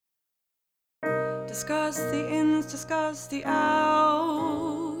Discuss the ins, discuss the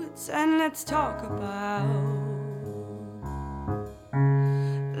outs, and let's talk about.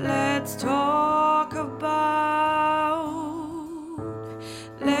 Let's talk about.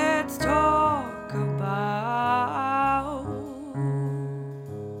 Let's talk about.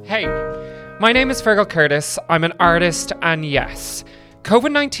 Hey, my name is Fergal Curtis. I'm an artist, and yes,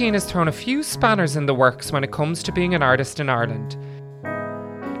 COVID-19 has thrown a few spanners in the works when it comes to being an artist in Ireland.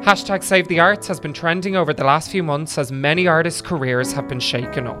 Hashtag Save the Arts has been trending over the last few months as many artists' careers have been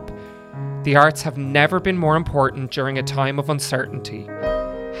shaken up. The arts have never been more important during a time of uncertainty.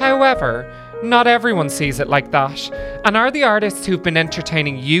 However, not everyone sees it like that. And are the artists who've been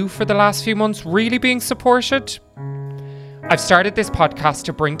entertaining you for the last few months really being supported? I've started this podcast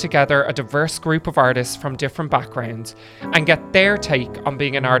to bring together a diverse group of artists from different backgrounds and get their take on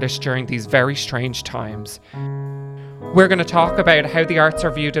being an artist during these very strange times. We're going to talk about how the arts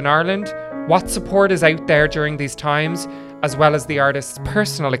are viewed in Ireland, what support is out there during these times, as well as the artists'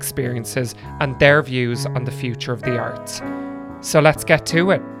 personal experiences and their views on the future of the arts. So let's get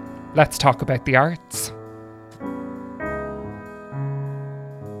to it. Let's talk about the arts.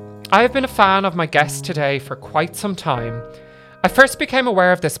 I have been a fan of my guest today for quite some time. I first became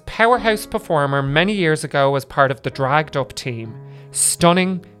aware of this powerhouse performer many years ago as part of the Dragged Up team.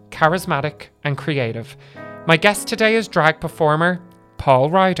 Stunning, charismatic, and creative. My guest today is drag performer Paul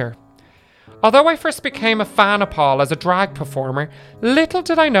Ryder. Although I first became a fan of Paul as a drag performer, little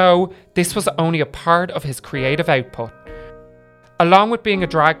did I know this was only a part of his creative output. Along with being a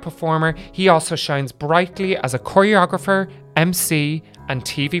drag performer, he also shines brightly as a choreographer, MC, and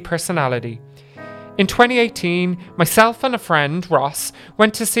TV personality. In 2018, myself and a friend, Ross,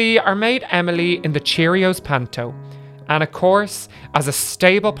 went to see our maid Emily in the Cheerios Panto. And of course, as a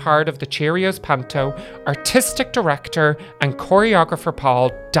stable part of the Cheerios Panto, artistic director and choreographer Paul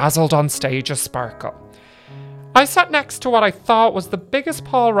dazzled on stage as Sparkle. I sat next to what I thought was the biggest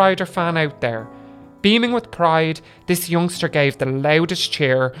Paul Ryder fan out there. Beaming with pride, this youngster gave the loudest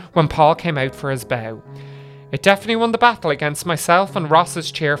cheer when Paul came out for his bow. It definitely won the battle against myself and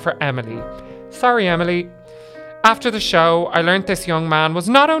Ross's cheer for Emily. Sorry, Emily. After the show, I learnt this young man was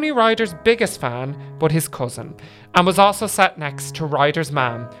not only Ryder's biggest fan, but his cousin, and was also sat next to Ryder's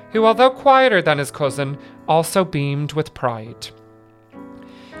mum, who, although quieter than his cousin, also beamed with pride.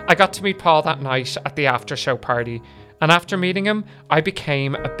 I got to meet Paul that night at the after-show party, and after meeting him, I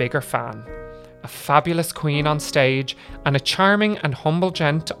became a bigger fan. A fabulous queen on stage, and a charming and humble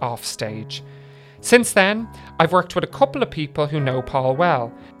gent off stage. Since then, I've worked with a couple of people who know Paul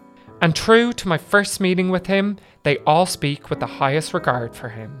well, and true to my first meeting with him, they all speak with the highest regard for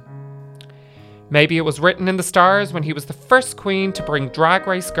him. Maybe it was written in the stars when he was the first queen to bring Drag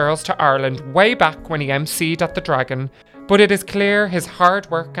Race girls to Ireland way back when he MC'd at the Dragon, but it is clear his hard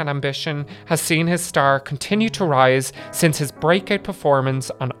work and ambition has seen his star continue to rise since his breakout performance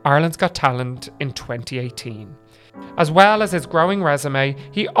on Ireland's Got Talent in 2018. As well as his growing resume,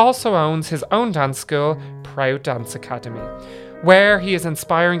 he also owns his own dance school, Proud Dance Academy, where he is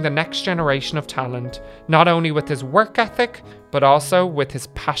inspiring the next generation of talent, not only with his work ethic, but also with his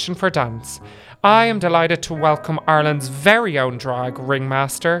passion for dance. I am delighted to welcome Ireland's very own drag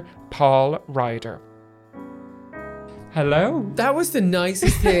ringmaster, Paul Ryder. Hello. That was the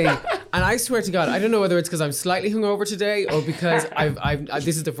nicest thing. And I swear to God, I don't know whether it's because I'm slightly hungover today or because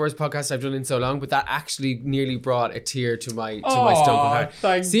this is the first podcast I've done in so long, but that actually nearly brought a tear to my stomach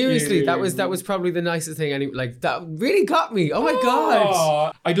heart. Seriously, you. that was probably the nicest thing. That really got me. Oh my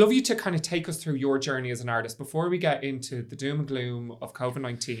God. I'd love you to kind of take us through your journey as an artist before we get into the doom and gloom of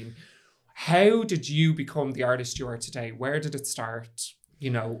COVID-19. How did you become the artist you are today? Where did it start?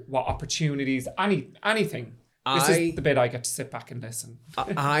 You know, what opportunities, anything. This is the bit I get to sit back and listen.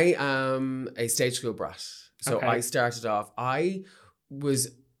 I am a stage school brat. So Okay. I started off, I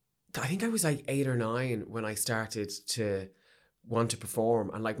think I was like 8 or 9 when I started to want to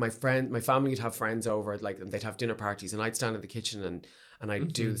perform. And like my family would have friends over, like, and they'd have dinner parties, and I'd stand in the kitchen and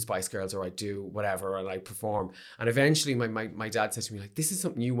I'd do the Spice Girls, or I'd do whatever, and I'd perform. And eventually my dad said to me, like, this is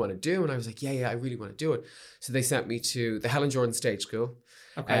something you want to do? And I was like, yeah, I really want to do it. So they sent me to the Helen Jordan Stage School.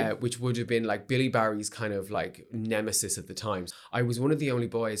 Okay. Which would have been like Billy Barry's kind of like nemesis at the time. I was one of the only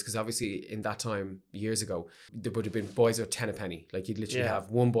boys, because obviously in that time, years ago, there would have been boys at 10 a penny. Like you'd literally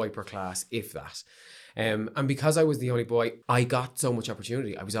have one boy per class, if that. And because I was the only boy, I got so much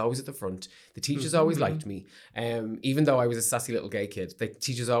opportunity. I was always at the front. The teachers always liked me. Even though I was a sassy little gay kid, the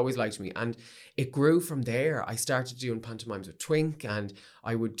teachers always liked me. And it grew from there. I started doing pantomimes with Twink, and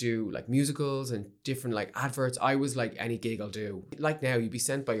I would do like musicals and different like adverts. I was like, any gig I'll do. Like now, you'd be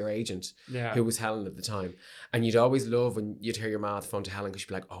sent by your agent, who was Helen at the time. And you'd always love when you'd hear your ma on the phone to Helen, because she'd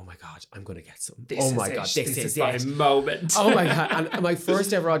be like, oh my God, I'm going to get some. This is my moment. Oh my God. And my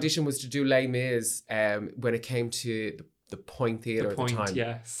first ever audition was to do Les Mis when it came to the Point Theatre at the time.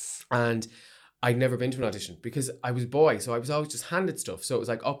 Yes. And I'd never been to an audition because I was a boy, so I was always just handed stuff. So it was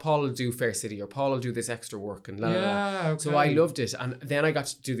like, oh, Paul will do Fair City, or Paul will do this extra work, and la la la. Okay. So I loved it. And then I got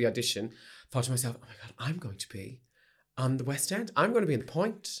to do the audition, thought to myself, oh my God, I'm going to be on the West End. I'm going to be in the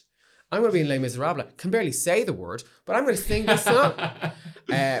Point. I'm going to be in Les Miserables. Can barely say the word, but I'm going to sing this song.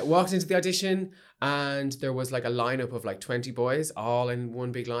 Walked into the audition, and there was like a lineup of like 20 boys all in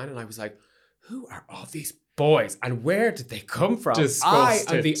one big line. And I was like, who are all these boys, and where did they come from? I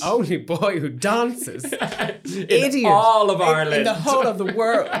am the only boy who dances. Idiot. All of Ireland. In the whole of the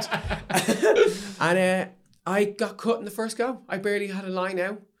world. And I got cut in the first go. I barely had a line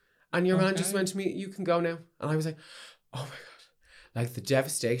out. And your man just went to me, you can go now. And I was like, oh my God. Like the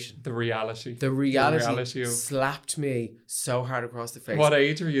devastation. The reality. The reality of... slapped me so hard across the face. What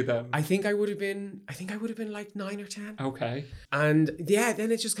age were you then? I think I would have been like 9 or 10. Okay. And yeah,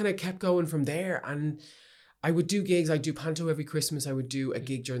 then it just kind of kept going from there. And I would do gigs. I'd do panto every Christmas. I would do a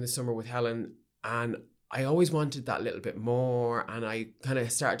gig during the summer with Helen. And I always wanted that little bit more. And I kind of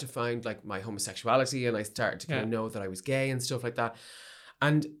started to find like my homosexuality, and I started to kind of know that I was gay and stuff like that.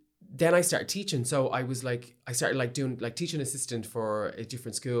 And then I started teaching. So I started like doing like teaching assistant for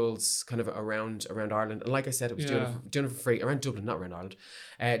different schools kind of around Ireland. And like I said, it was doing it for free around Dublin, not around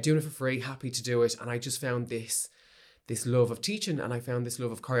Ireland, doing it for free, happy to do it. And I just found this love of teaching, and I found this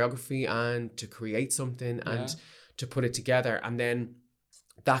love of choreography and to create something and to put it together. And then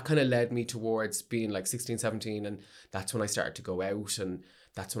that kind of led me towards being like 16, 17. And that's when I started to go out, and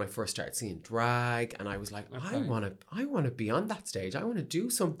that's when I first started seeing drag. And I was like, I want to be on that stage. I want to do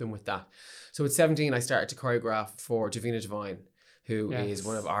something with that. So at 17, I started to choreograph for Davina Devine, who is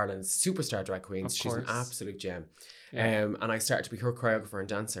one of Ireland's superstar drag queens. She's an absolute gem. And I started to be her choreographer and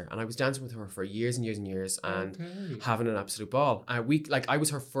dancer, and I was dancing with her for years and years and years, and having an absolute ball. I was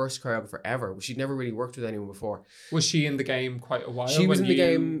her first choreographer ever. She'd never really worked with anyone before. Was she in the game quite a while? She was in the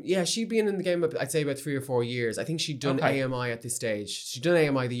game. Yeah, she'd been in the game. I'd say about 3 or 4 years. I think she'd done AMI at this stage. She'd done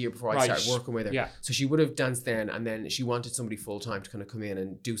AMI the year before I started working with her. Yeah. So she would have danced then, and then she wanted somebody full time to kind of come in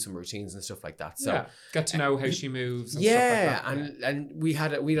and do some routines and stuff like that. So get to know how she moves. And stuff like that. And we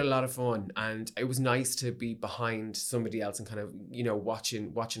had a lot of fun, and it was nice to be behind somebody else and kind of, you know,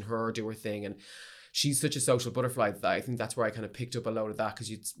 watching her do her thing. And she's such a social butterfly that I think that's where I kind of picked up a load of that, because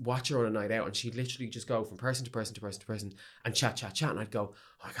you'd watch her on a night out and she'd literally just go from person to person to person to person and chat, and I'd go,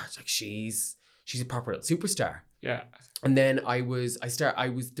 oh my God, like she's a proper little superstar. Yeah. And then there was a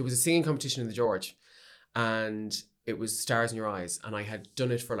singing competition in the George, and it was Stars in Your Eyes, and I had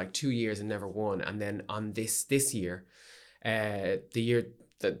done it for like 2 years and never won. And then on this year,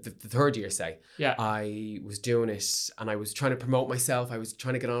 the third year, I was doing it, and I was trying to promote myself. I was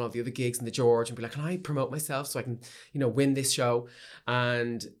trying to get on all the other gigs in the George and be like, can I promote myself so I can, you know, win this show?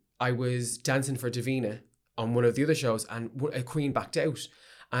 And I was dancing for Davina on one of the other shows, and a queen backed out.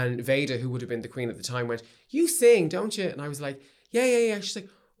 And Veda, who would have been the queen at the time, went, you sing, don't you? And I was like, yeah. She's like,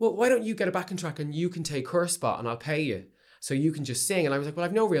 well, why don't you get a backing track and you can take her spot and I'll pay you so you can just sing. And I was like, well,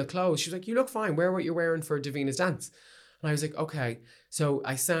 I've no real clothes. She was like, you look fine. Wear what you're wearing for Davina's dance. And I was like, okay. So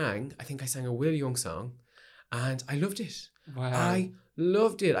I sang a Will Young song, and I loved it. Wow. I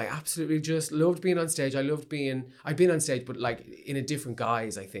loved it. I absolutely just loved being on stage. I'd been on stage, but like in a different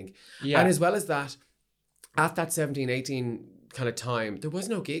guise, I think. Yeah. And as well as that, at that 17, 18 kind of time, there was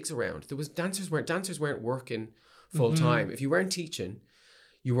no gigs around. Dancers weren't working full time. If you weren't teaching,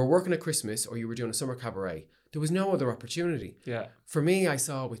 you were working at Christmas or you were doing a summer cabaret. There was no other opportunity. Yeah. For me, I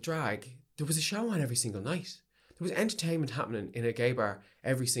saw with drag, there was a show on every single night. There was entertainment happening in a gay bar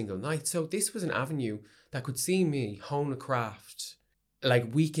every single night. So this was an avenue that could see me hone a craft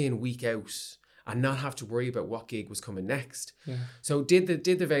like week in, week out, and not have to worry about what gig was coming next. Yeah. So did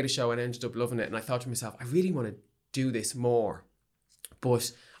the Veda show and ended up loving it. And I thought to myself, I really want to do this more.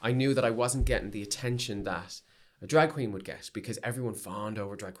 But I knew that I wasn't getting the attention that a drag queen would get, because everyone fawned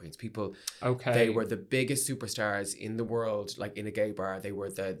over drag queens. People, they were the biggest superstars in the world, like in a gay bar. They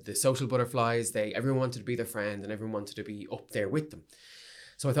were the social butterflies. Everyone wanted to be their friend, and everyone wanted to be up there with them.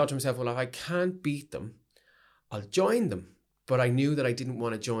 So I thought to myself, well, if I can't beat them, I'll join them. But I knew that I didn't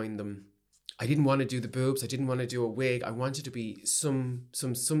want to join them. I didn't want to do the boobs. I didn't want to do a wig. I wanted to be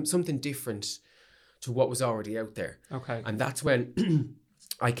something different to what was already out there. Okay. And that's when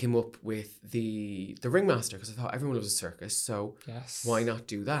I came up with the Ringmaster, because I thought everyone loves a circus, so Yes. why not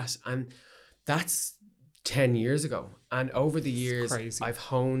do that? And that's 10 years ago. And over the years, crazy. I've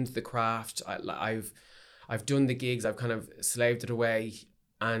honed the craft. I've done the gigs. I've kind of slaved it away,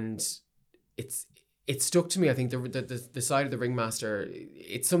 and it's stuck to me. I think the side of the Ringmaster,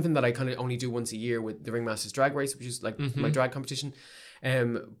 it's something that I kind of only do once a year with the Ringmasters Drag Race, which is like my drag competition.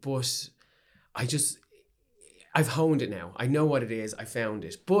 But I've honed it now. I know what it is. I found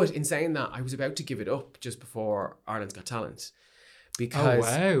it. But in saying that, I was about to give it up just before Ireland's Got Talent,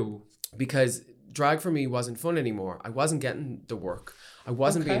 because drag for me wasn't fun anymore. I wasn't getting the work. I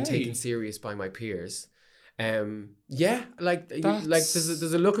wasn't being taken serious by my peers. There's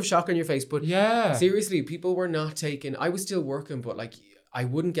a look of shock on your face, but seriously, people were not taking. I was still working, but like I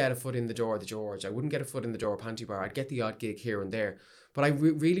wouldn't get a foot in the door of the George. I wouldn't get a foot in the door of Panty Bar. I'd get the odd gig here and there, but I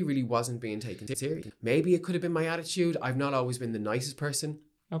really wasn't being taken serious. Maybe it could have been my attitude. I've not always been the nicest person.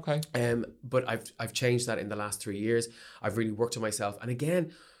 Okay. But I've changed that in the last 3 years. I've really worked on myself, and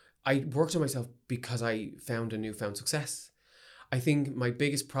again, I worked on myself because I found a newfound success. I think my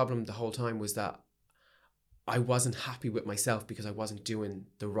biggest problem the whole time was that I wasn't happy with myself because I wasn't doing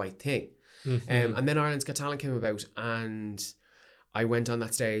the right thing. And then Ireland's Got Talent came about, and I went on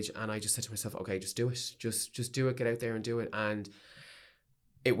that stage, and I just said to myself, okay, just do it. Just do it. Get out there and do it. And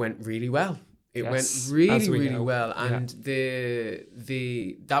it went really well. It went really well. And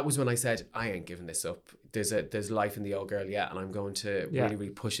that was when I said, I ain't giving this up. There's life in the old girl yet, and I'm going to really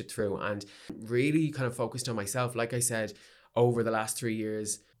push it through, and really kind of focused on myself. Like I said, over the last 3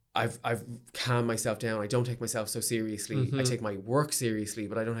 years, I've calmed myself down. I don't take myself so seriously. I take my work seriously,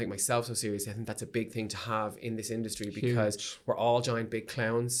 but I don't take myself so seriously. I think that's a big thing to have in this industry, because we're all giant big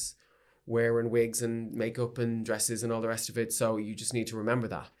clowns wearing wigs and makeup and dresses and all the rest of it. So you just need to remember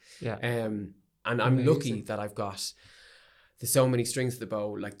that. Yeah. And I'm lucky that I've got there's so many strings to the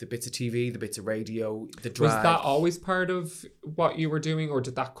bow, like the bits of TV, the bits of radio, the drag. Was that always part of what you were doing, or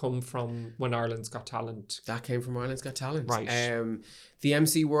did that come from when Ireland's Got Talent? That came from Ireland's Got Talent. Right. The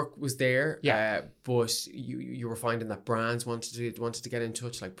MC work was there, but you were finding that brands wanted to get in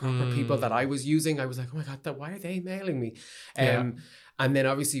touch, like proper people that I was using. I was like, oh my God, why are they mailing me? And then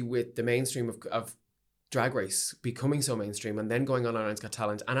obviously with the mainstream of Drag Race becoming so mainstream, and then going on Ireland's Got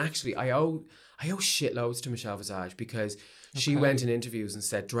Talent, and actually I owe shitloads to Michelle Visage, because she went in interviews and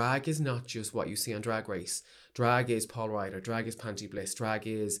said, drag is not just what you see on Drag Race. Drag is Paul Ryder, drag is Panty Bliss, drag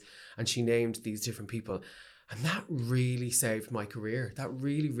is, and she named these different people. And that really saved my career. That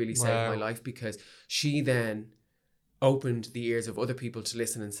really saved my life, because she then opened the ears of other people to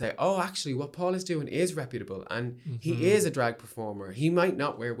listen and say, oh, actually what Paul is doing is reputable, and he is a drag performer. He might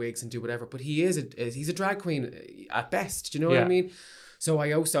not wear wigs and do whatever, but he's a drag queen at best. Do you know what I mean? So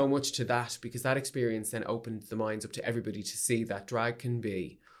I owe so much to that, because that experience then opened the minds up to everybody to see that drag can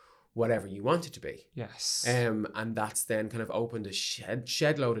be whatever you want it to be. Yes. And that's then kind of opened a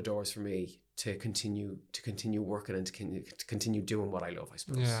shed load of doors for me to continue working and to continue doing what I love, I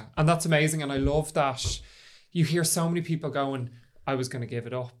suppose. Yeah, and that's amazing. And I love that you hear so many people going, I was going to give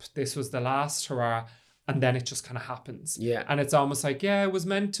it up. This was the last hurrah. And then it just kind of happens. Yeah. And it's almost like, it was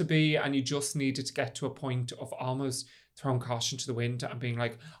meant to be. And you just needed to get to a point of almost throwing caution to the wind and being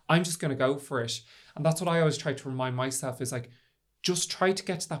like, I'm just going to go for it. And that's what I always try to remind myself, is like, just try to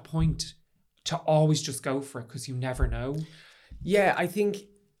get to that point to always just go for it, because you never know. Yeah, I think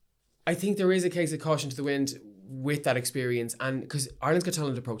there is a case of caution to the wind with that experience, and because Ireland's Got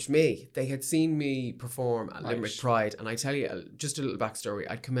Talent approached me, they had seen me perform at Limerick Pride, and I tell you just a little backstory.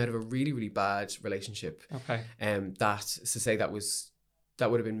 I'd come out of a really bad relationship. Okay. That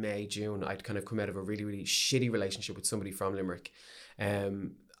would have been May, June. I'd kind of come out of a really shitty relationship with somebody from Limerick.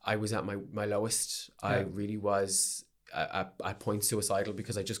 I was at my lowest. Yeah. I really was at point suicidal,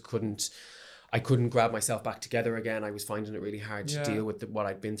 because I just couldn't grab myself back together again. I was finding it really hard to deal with what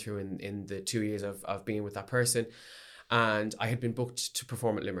I'd been through in the 2 years of being with that person. And I had been booked to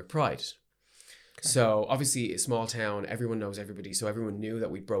perform at Limerick Pride. Okay. So obviously a small town, everyone knows everybody. So everyone knew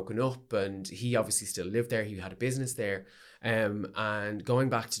that we'd broken up, and he obviously still lived there. He had a business there. And going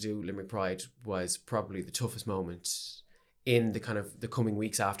back to do Limerick Pride was probably the toughest moment in the kind of the coming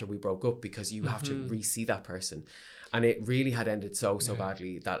weeks after we broke up, because you have to re-see that person. And it really had ended so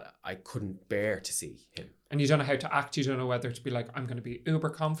badly that I couldn't bear to see him. And you don't know how to act. You don't know whether to be like, I'm going to be uber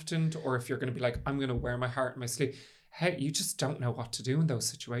confident, or if you're going to be like, I'm going to wear my heart in my sleeve. Hey, you just don't know what to do in those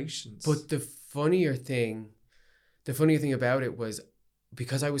situations. But the funnier thing about it was,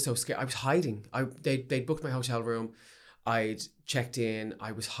 because I was so scared, I was hiding. They'd booked my hotel room. I'd checked in,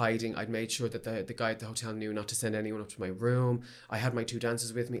 I was hiding, I'd made sure that the guy at the hotel knew not to send anyone up to my room. I had my 2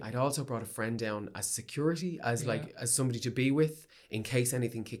 dancers with me. I'd also brought a friend down as security, as as somebody to be with in case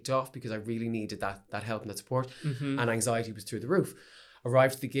anything kicked off, because I really needed that help and that support. And anxiety was through the roof.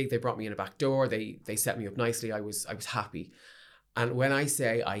 Arrived at the gig, they brought me in a back door, they set me up nicely. I was happy. And when I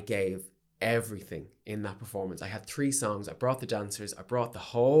say I gave everything in that performance, I had 3 songs, I brought the dancers, I brought the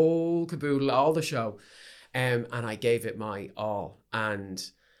whole caboodle, all the show, and I gave it my all. And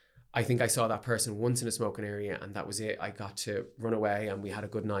I think I saw that person once in a smoking area, and that was it. I got to run away and we had a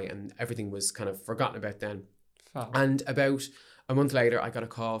good night, and everything was kind of forgotten about then. And about a month later, I got a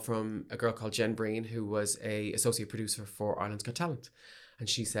call from a girl called Jen Breen, who was a associate producer for Ireland's Got Talent. And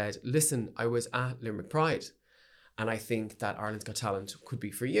she said, listen, I was at Limerick Pride, and I think that Ireland's Got Talent could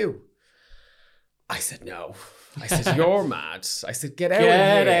be for you. I said, no. I said, you're mad. I said, get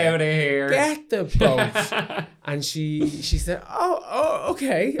out of here. Get the boat. And she said, oh,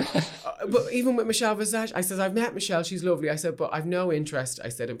 okay. But even with Michelle Visage, I said, I've met Michelle. She's lovely. I said, but I've no interest, I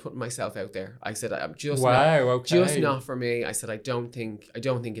said, in putting myself out there. I said, I'm just just not for me. I said, I don't think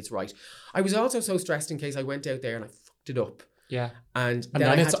it's right. I was also so stressed in case I went out there and I fucked it up. Yeah. And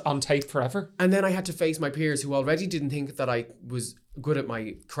then it's on tape forever. And then I had to face my peers who already didn't think that I was good at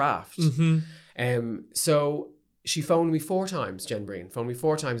my craft. So she phoned me 4 times, Jen Breen phoned me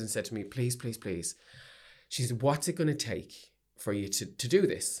 4 times and said to me, please, please, please. She said, what's it going to take for you to do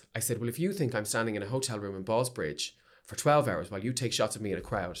this? I said, well, if you think I'm standing in a hotel room in Ballsbridge for 12 hours while you take shots of me in a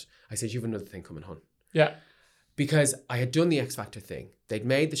crowd, I said, you've another thing coming, hon. Yeah. Because I had done the X Factor thing. They'd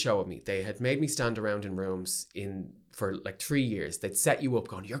made the show of me. They had made me stand around in rooms for like 3 years. They'd set you up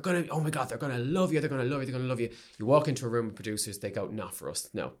going, oh my God, they're going to love you. They're going to love you. They're going to love you. You walk into a room with producers. They go, not for us.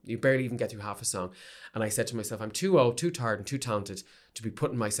 No, you barely even get through half a song. And I said to myself, I'm too old, too tired and too talented to be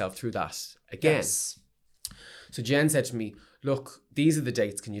putting myself through that again. Yes. So Jen said to me, look, these are the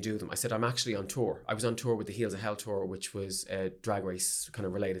dates. Can you do them? I said, I'm actually on tour. I was on tour with the Heels of Hell tour, which was a drag race kind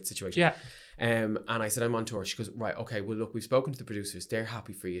of related situation. Yeah. And I said, I'm on tour. She goes, right, okay, well, look, we've spoken to the producers. They're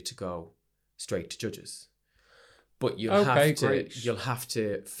happy for you to go straight to judges. But you'll have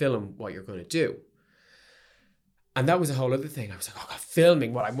to film what you're going to do. And that was a whole other thing. I was like, oh God,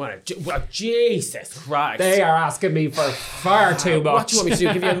 filming what I want to do. Well, Jesus Christ. They are asking me for far too much. What do you want me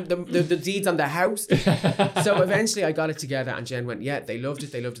to do? Give you the deeds on the house? So eventually I got it together and Jen went, yeah, they loved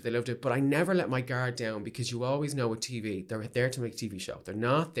it. But I never let my guard down, because you always know with TV, they're there to make a TV show. They're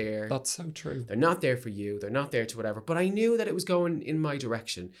not there. That's so true. They're not there for you. They're not there to whatever. But I knew that it was going in my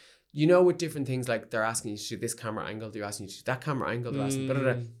direction. You know, with different things, like they're asking you to do this camera angle, they're asking you to do that camera angle, they're asking, blah,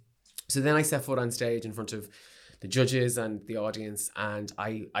 blah, blah. So then I set foot on stage in front of the judges and the audience, and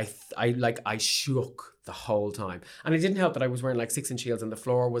I shook the whole time. And it didn't help that I was wearing like 6-inch heels and the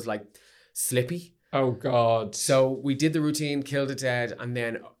floor was like slippy. Oh God. So we did the routine, killed it dead, and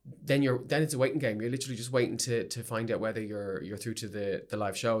then it's a waiting game. You're literally just waiting to find out whether you're through to the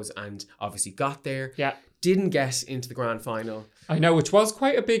live shows, and obviously got there. Yeah. Didn't get into the grand final. I know, which was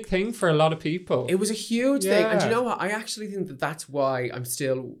quite a big thing for a lot of people. It was a huge thing. And you know what? I actually think that's why I'm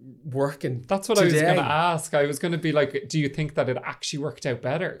still working. That's what today. I was going to ask. I was going to be like, do you think that it actually worked out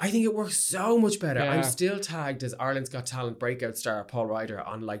better? I think it works so much better. Yeah. I'm still tagged as Ireland's Got Talent breakout star Paul Ryder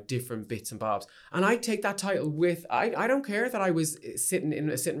on like different bits and bobs. And I take that title with, I don't care that I was sitting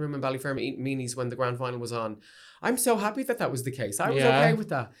in a sitting room in Ballyfermot eating meanies when the grand final was on. I'm so happy that was the case. I was okay with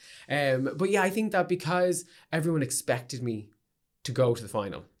that. But yeah, I think that because everyone expected me to go to the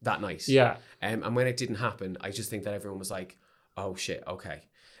final that night. Yeah. And when it didn't happen, I just think that everyone was like, oh shit, okay.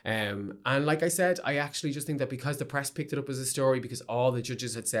 And like I said, I actually just think that because the press picked it up as a story, because all the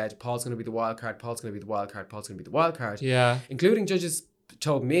judges had said, Paul's going to be the wild card, Paul's going to be the wild card, Paul's going to be the wild card. Yeah. Including judges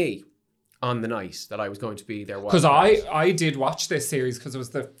told me on the night that I was going to be their wild card. Because I did watch this series because it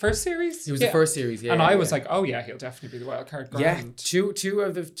was the first series. It was the first series, yeah. And I was like, oh yeah, he'll definitely be the wild card. Grand. Yeah, two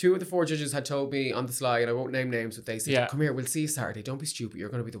of the 4 judges had told me on the slide, and I won't name names, but they said, come here, we'll see you Saturday. Don't be stupid. You're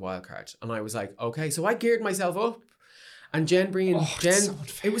going to be the wild card. And I was like, okay. So I geared myself up. And Jen Breen,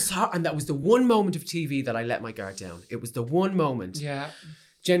 it was hard. And that was the one moment of TV that I let my guard down. It was the one moment. Yeah.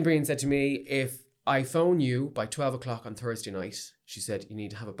 Jen Breen said to me, if I phone you by 12 o'clock on Thursday night, she said, you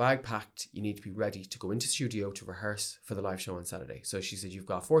need to have a bag packed. You need to be ready to go into studio to rehearse for the live show on Saturday. So she said, you've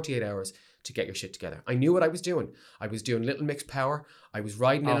got 48 hours to get your shit together. I knew what I was doing. I was doing Little Mix Power. I was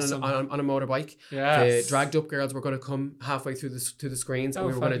riding in on a motorbike. Yes. The dragged up girls were going to come halfway through the screens, and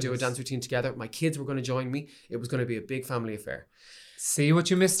we were going to do a dance routine together. My kids were going to join me. It was going to be a big family affair. See what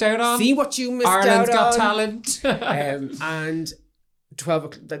you missed out on? See what you missed Ireland's out on. Ireland's Got Talent. And 12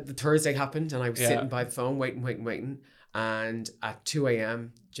 o'clock, the Thursday happened, and I was sitting by the phone waiting. And at 2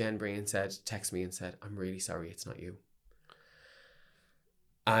 a.m, Jen Breen text me and said, I'm really sorry, it's not you.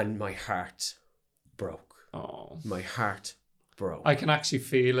 And my heart broke. Oh, My heart broke. I can actually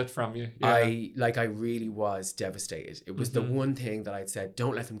feel it from you. Yeah. I really was devastated. It was the one thing that I'd said,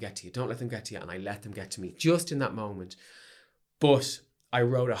 don't let them get to you, don't let them get to you. And I let them get to me just in that moment. But I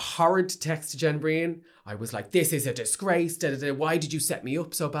wrote a horrid text to Jen Breen. I was like, this is a disgrace. Da, da, da. Why did you set me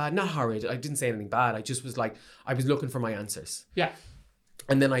up so bad? Not horrid. I didn't say anything bad. I just was like, I was looking for my answers. Yeah.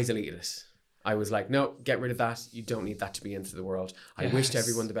 And then I deleted it. I was like, no, get rid of that. You don't need that to be into the world. I wished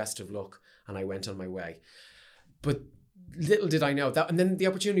everyone the best of luck and I went on my way. But little did I know that, and then the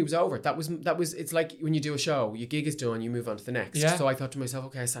opportunity was over. That was, it's like when you do a show, your gig is done, you move on to the next. Yeah. So I thought to myself,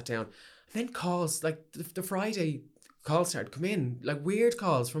 okay, I sat down. And then calls, like the Friday calls started come in, like weird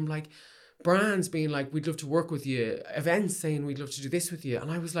calls from like brands being like, we'd love to work with you, events saying we'd love to do this with you. And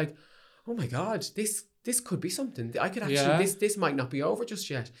I was like, oh my God, this could be something. I could actually, this might not be over just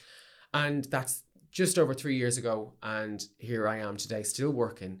yet. And that's just over 3 years ago. And here I am today, still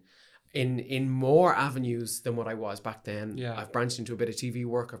working in more avenues than what I was back then. Yeah. I've branched into a bit of TV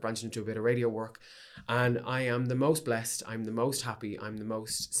work. I've branched into a bit of radio work. And I am the most blessed. I'm the most happy. I'm the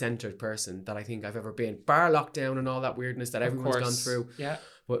most centered person that I think I've ever been. Bar lockdown and all that weirdness that everyone's gone through. Yeah.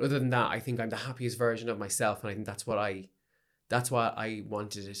 But other than that, I think I'm the happiest version of myself. And I think that's what I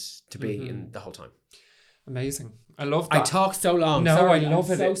wanted it to be in the whole time. Amazing. I love that. I talk so long. No, sorry, I love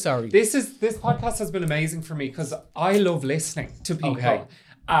I'm it. So sorry. This podcast has been amazing for me because I love listening to people. Okay.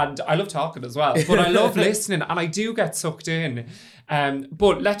 And I love talking as well, but I love listening and I do get sucked in.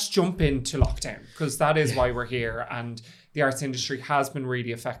 But let's jump into lockdown because that is why we're here, and the arts industry has been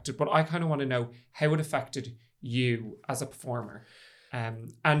really affected. But I kind of want to know how it affected you as a performer.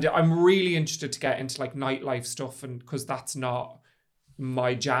 And I'm really interested to get into like nightlife stuff, and because that's not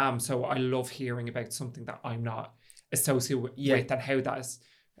my jam. So I love hearing about something that I'm not associated with and how that has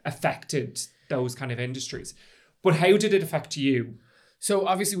affected those kind of industries. But how did it affect you? So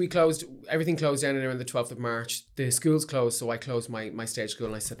obviously everything closed down around the 12th of March. The schools closed, so I closed my stage school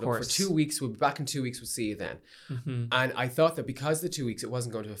and I said, look, for 2 weeks, we'll be back in 2 weeks, we'll see you then. Mm-hmm. And I thought that because the 2 weeks, it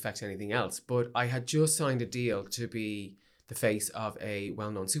wasn't going to affect anything else. But I had just signed a deal to be the face of a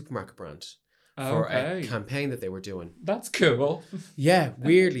well-known supermarket brand for a campaign that they were doing. That's cool. Yeah,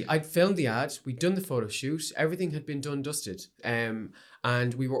 weirdly. I'd filmed the ad, we'd done the photo shoot, everything had been done, dusted.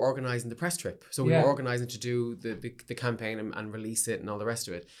 And we were organising the press trip. So we were organising to do the campaign and release it and all the rest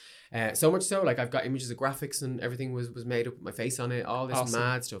of it. So much so, like I've got images of graphics and everything was made up with my face on it, all this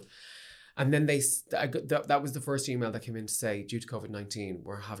mad stuff. And then that was the first email that came in to say, due to COVID-19,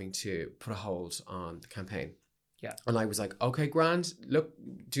 we're having to put a hold on the campaign. Yeah. And I was like, okay, grand. Look,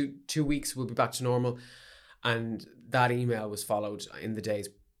 2 weeks, we'll be back to normal. And that email was followed in the days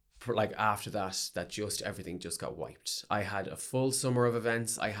like after that just everything just got wiped. I had a full summer of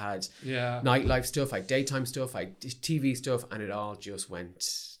events. I had nightlife stuff, I had daytime stuff, I had TV stuff, and it all just went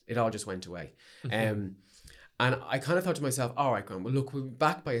away. Mm-hmm. And I kind of thought to myself, all right, Graham, well, look, we'll be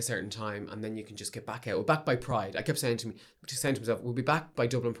back by a certain time and then you can just get back out. We're back by Pride. I kept saying to myself, we'll be back by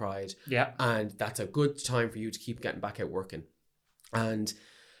Dublin Pride. Yeah. And that's a good time for you to keep getting back out working. And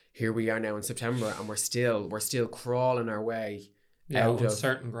here we are now in September and we're still crawling our way out of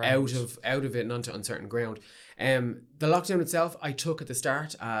it and onto uncertain ground. The lockdown itself, I took at the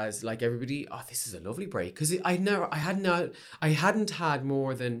start as like everybody, oh, this is a lovely break, because I hadn't had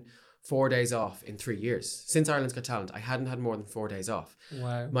more than 4 days off in 3 years since Ireland's Got Talent. I hadn't had more than 4 days off.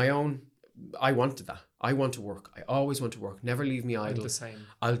 Wow. I wanted that. I want to work. I always want to work. Never leave me idle. I'm the same.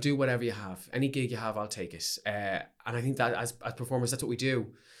 I'll do whatever you have. Any gig you have, I'll take it. And I think that as performers, that's what we do.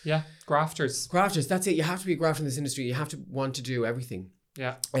 Yeah, grafters. Grafters, that's it. You have to be a grafter in this industry. You have to want to do everything.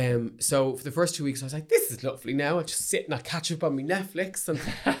 Yeah. So for the first 2 weeks, I was like, this is lovely now. I just sit and I catch up on my Netflix.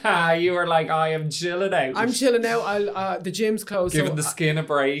 And you were like, I am chilling out. I'm chilling out. The gym's closed. Giving the skin a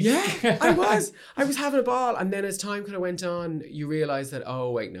break. Yeah, I was. I was having a ball. And then as time kind of went on, you realise that, oh,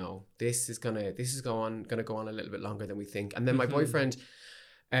 wait, no, this is gonna go on a little bit longer than we think. And then my boyfriend,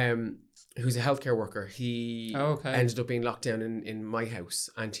 who's a healthcare worker, he ended up being locked down in my house,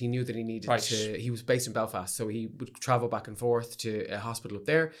 and he knew that he needed to, he was based in Belfast, so he would travel back and forth to a hospital up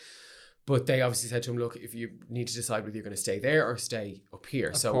there. But they obviously said to him, look, if you need to decide whether you're going to stay there or stay up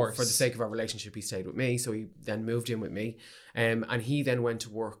here. So for the sake of our relationship, he stayed with me. So he then moved in with me. And he then went to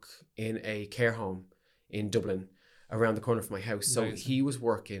work in a care home in Dublin around the corner from my house. So he was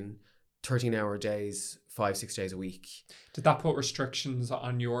working 13-hour days, 5-6 days a week. Did that put restrictions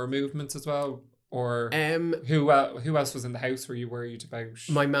on your movements as well? Or who else was in the house were you worried about?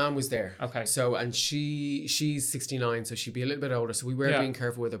 My mum was there. Okay. So, and she's 69, so she'd be a little bit older. So we were being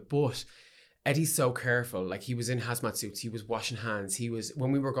careful with it. But Eddie's so careful. Like, he was in hazmat suits. He was washing hands. He was,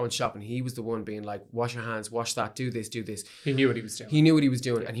 when we were going shopping, he was the one being like, wash your hands, wash that, do this, do this. He knew what he was doing. He knew what he was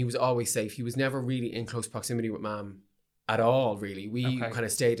doing, and he was always safe. He was never really in close proximity with Mum at all, really. We kind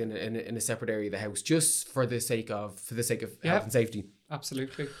of stayed in a separate area of the house just for the sake of health and safety.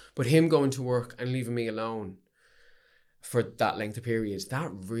 Absolutely. But him going to work and leaving me alone for that length of period,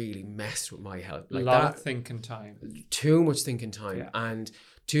 that really messed with my health. Like, a lot of thinking time. Too much thinking time, and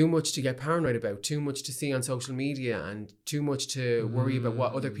too much to get paranoid about, too much to see on social media, and too much to worry about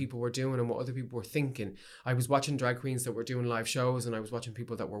what other people were doing and what other people were thinking. I was watching drag queens that were doing live shows, and I was watching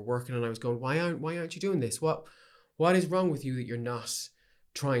people that were working, and I was going, why aren't you doing this? What is wrong with you that you're not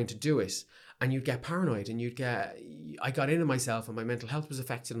trying to do it? And you'd get paranoid, and I got into myself, and my mental health was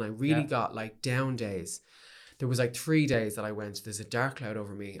affected, and I really got like down days. There was like 3 days that I went, there's a dark cloud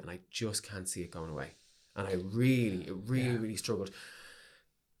over me, and I just can't see it going away. And I really struggled.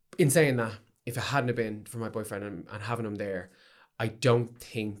 In saying that, if it hadn't have been for my boyfriend and having him there, I don't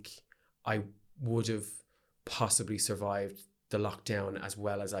think I would have possibly survived the lockdown as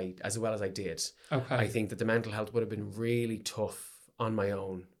well as I did. Okay. I think that the mental health would have been really tough on my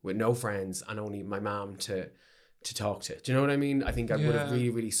own with no friends and only my mom to talk to. Do you know what I mean? I think I would have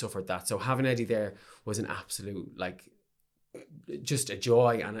really suffered that. So having Eddie there was an absolute, like, just a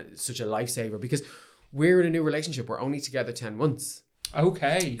joy and such a lifesaver, because we're in a new relationship. We're only together 10 months.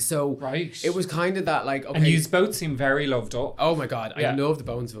 Okay. So it was kind of that, like, okay. And you both seem very loved up. Oh my God. I love the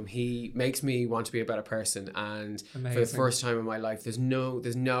bones of him. He makes me want to be a better person. And for the first time in my life, there's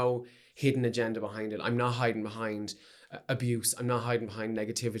no hidden agenda behind it. I'm not hiding behind abuse. I'm not hiding behind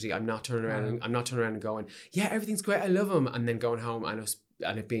negativity. I'm not turning around and going, yeah, everything's great, I love him, and then going home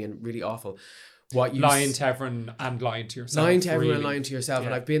and it being really awful. Lying to everyone and lying to yourself. Lying to everyone and lying to yourself.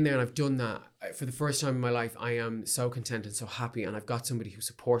 And I've been there and I've done that. For the first time in my life, I am so content and so happy, and I've got somebody who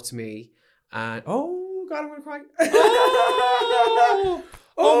supports me. And oh God, I'm gonna cry.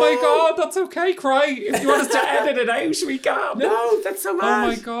 Oh my God, that's okay. Cry. If you want us to edit it out, we can. No, that's so mad. Oh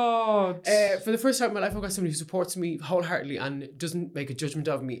my God. For the first time in my life, I've got somebody who supports me wholeheartedly and doesn't make a judgment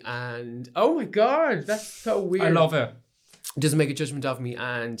of me. And oh my God, that's so weird. I love it. Doesn't make a judgment of me,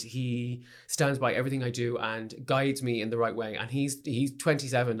 and he stands by everything I do and guides me in the right way. And he's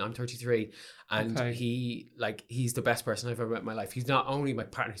 27, I'm 33, and he's the best person I've ever met in my life. He's not only my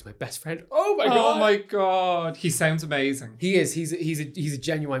partner, he's my best friend. Oh my God. Oh my God. He sounds amazing. He is. He's a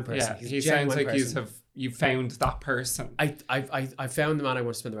genuine person. Yeah, he sounds like you found that person. I found the man I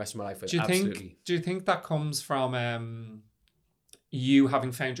want to spend the rest of my life with. Absolutely. Do you think that comes from you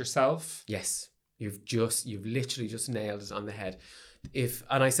having found yourself? Yes. You've literally just nailed it on the head.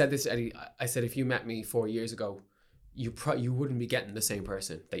 And I said this to Eddie, I said, if you met me 4 years ago, you wouldn't be getting the same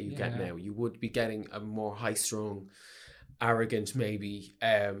person that you get now. You would be getting a more high-strung, arrogant, maybe,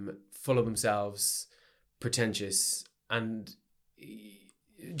 full of themselves, pretentious, and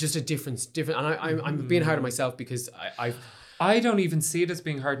just a different. And I'm being hard on myself because I don't even see it as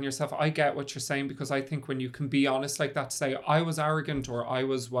being hard on yourself. I get what you're saying, because I think when you can be honest like that, say I was arrogant or I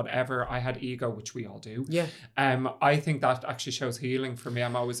was whatever, I had ego, which we all do. Yeah. I think that actually shows healing for me.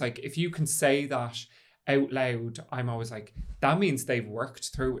 I'm always like, if you can say that out loud, I'm always like, that means they've worked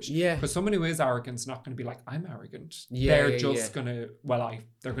through it. Yeah. Because someone who is arrogant is not going to be like, I'm arrogant. Yeah, they're just going to,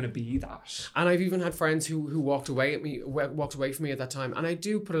 they're going to be that. And I've even had friends who walked away from me at that time. And I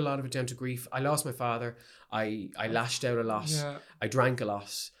do put a lot of it down to grief. I lost my father. I lashed out a lot. Yeah. I drank a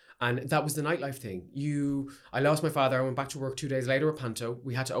lot. And that was the nightlife thing. I lost my father. I went back to work 2 days later at Panto.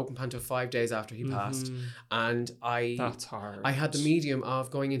 We had to open Panto 5 days after he passed. And that's hard. I had the medium of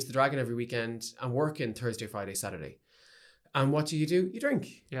going into the Dragon every weekend and working Thursday, Friday, Saturday. And what do? You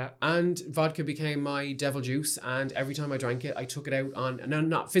drink. Yeah. And vodka became my devil juice. And every time I drank it, I took it out on, no,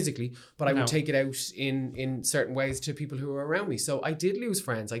 not physically, but I would take it out in certain ways to people who were around me. So I did lose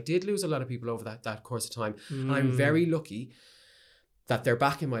friends. I did lose a lot of people over that course of time. And I'm very lucky that they're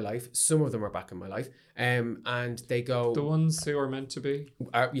back in my life. Some of them are back in my life. And they go... The ones who are meant to be.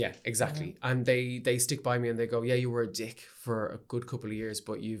 Yeah, exactly. Yeah. And they stick by me and they go, yeah, you were a dick for a good couple of years,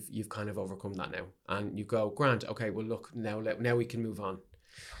 but you've kind of overcome that now. And you go, Grant, okay, well, look, now we can move on.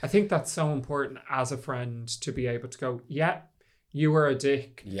 I think that's so important as a friend to be able to go, yeah, you were a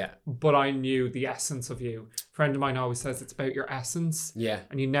dick. Yeah. But I knew the essence of you. A friend of mine always says it's about your essence. Yeah.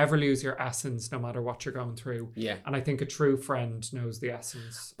 And you never lose your essence no matter what you're going through. Yeah. And I think a true friend knows the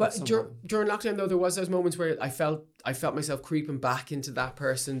essence. But during lockdown, though, there was those moments where I felt myself creeping back into that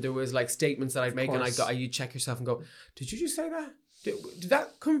person. There was like statements that I'd make and you'd check yourself and go, did you just say that? Did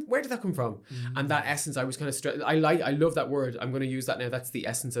that come? Where did that come from? And that essence, I was kind of I love that word. I'm going to use that now. That's the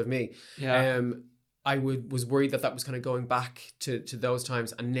essence of me. Yeah. was worried that was kind of going back to those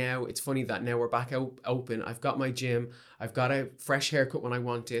times. And now it's funny that now we're back open. I've got my gym. I've got a fresh haircut when I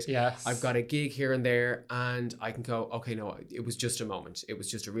want it. Yes. I've got a gig here and there, and I can go, okay, no, it was just a moment. It was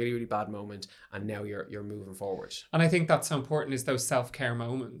just a really, really bad moment. And now you're moving forward. And I think that's so important, is those self-care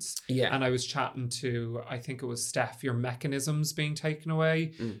moments. Yeah. And I was chatting to, I think it was Steph, your mechanisms being taken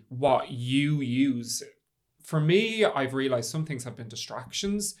away, what you use. For me, I've realized some things have been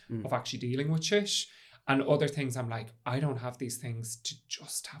distractions of actually dealing with shit. And other things I'm like, I don't have these things to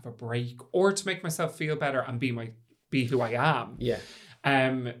just have a break or to make myself feel better and be who I am. Yeah.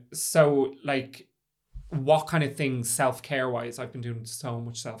 So like, what kind of things self-care wise? I've been doing so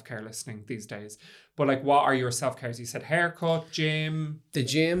much self-care listening these days. But like, what are your self-cares? You said haircut, gym. The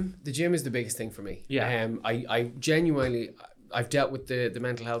gym is the biggest thing for me. Yeah. I genuinely, I've dealt with the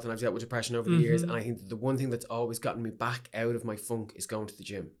mental health and I've dealt with depression over the years, and I think that the one thing that's always gotten me back out of my funk is going to the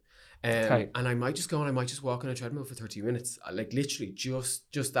gym. And I might just go and I might just walk on a treadmill for 30 minutes, like literally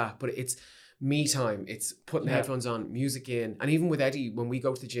just that. But it's me time. It's putting the headphones on, music in. And even with Eddie, when we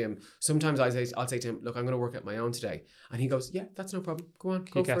go to the gym, sometimes I'll say to him, look, I'm going to work out my own today. And he goes, yeah, that's no problem. Go on,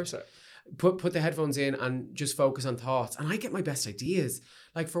 go for it. Put the headphones in and just focus on thoughts. And I get my best ideas,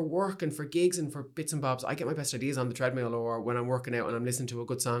 like for work and for gigs and for bits and bobs. I get my best ideas on the treadmill or when I'm working out and I'm listening to a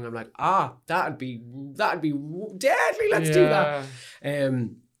good song. I'm like, that'd be deadly. Let's do that.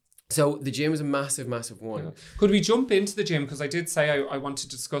 So the gym is a massive, massive one. Yeah. Could we jump into the gym? Because I did say I want to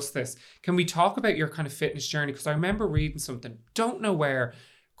discuss this. Can we talk about your kind of fitness journey? Because I remember reading something, don't know where,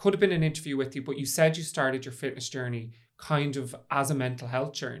 could have been an interview with you, but you said you started your fitness journey kind of as a mental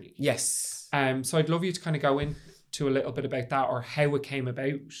health journey. Yes. So I'd love you to kind of go into a little bit about that, or how it came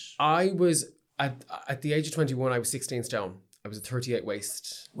about. I was, at the age of 21, I was 16 stone. I was a 38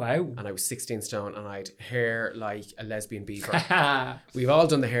 waist. Wow. And I was 16 stone and I had hair like a lesbian beaver. We've all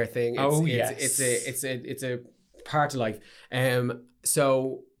done the hair thing. It's a part of life.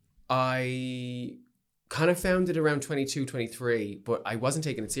 So I kind of found it around 22, 23, but I wasn't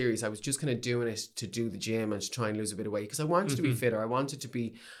taking it serious. I was just kind of doing it to do the gym and to try and lose a bit of weight because I wanted to be fitter.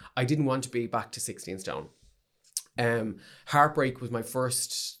 I didn't want to be back to 16 stone. Heartbreak was my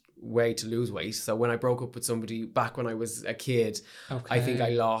first way to lose weight. So when I broke up with somebody back when I was a kid, I think I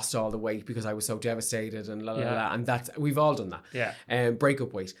lost all the weight because I was so devastated and and that's, we've all done that. Yeah.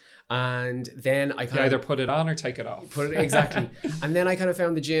 Breakup weight. And then I kind of either put it on or take it off. Exactly. And then I kind of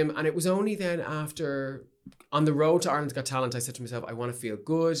found the gym, and it was only then after, on the road to Ireland's Got Talent, I said to myself, I want to feel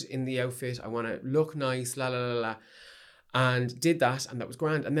good in the outfit. I want to look nice, and did that, and that was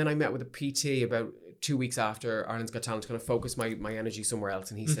grand. And then I met with a PT about 2 weeks after Ireland's Got Talent to kind of focus my energy somewhere else.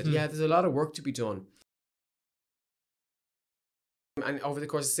 And he said, yeah, there's a lot of work to be done. And over the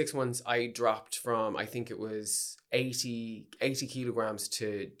course of 6 months, I dropped from, I think it was 80 kilograms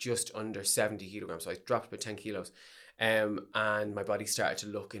to just under 70 kilograms. So I dropped about 10 kilos. And my body started to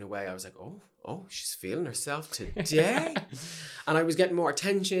look in a way, I was like, oh, she's feeling herself today. And I was getting more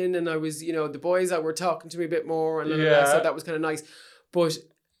attention, and I was, the boys that were talking to me a bit more, and so that was kind of nice. But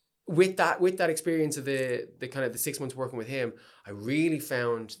with that experience of the kind of the 6 months working with him, I really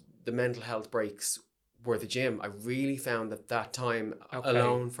found the mental health breaks were the gym. I really found that time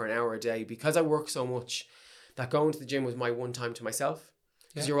alone for an hour a day, because I work so much, that going to the gym was my one time to myself.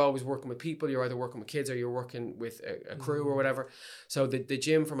 Because you're always working with people, you're either working with kids or you're working with a crew or whatever. So the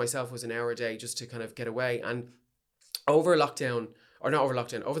gym for myself was an hour a day just to kind of get away. And over the last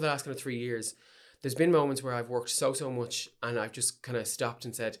kind of 3 years, there's been moments where I've worked so much and I've just kind of stopped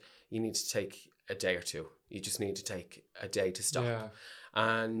and said, you need to take a day or two. You just need to take a day to stop. Yeah.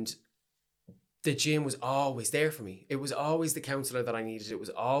 And the gym was always there for me. It was always the counselor that I needed. It was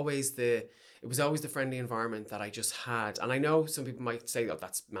always the friendly environment that I just had. And I know some people might say, oh,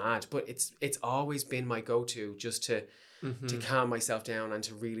 that's mad, but it's always been my go-to, just to calm myself down and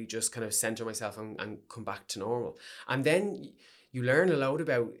to really just kind of center myself and come back to normal. And then you learn a load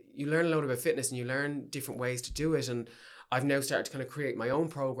about fitness, and you learn different ways to do it. And I've now started to kind of create my own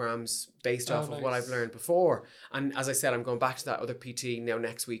programs based off of what I've learned before. And as I said, I'm going back to that other PT now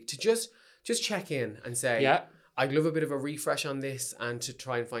next week to just check in and say, I'd love a bit of a refresh on this, and to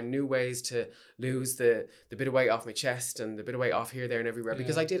try and find new ways to lose the bit of weight off my chest and the bit of weight off here, there and everywhere.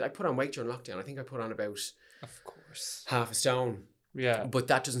 Because I put on weight during lockdown. I think I put on about, of course, half a stone. Yeah. But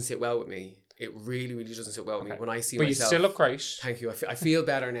that doesn't sit well with me. It really, really doesn't sit well with me. When I see myself... But you still look great. Thank you. I feel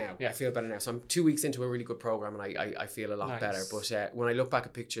better now. I feel better now. So I'm 2 weeks into a really good program, and I feel a lot better. But when I look back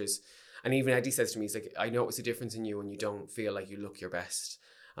at pictures, and even Eddie says to me, he's like, I notice a difference in you when you don't feel like you look your best.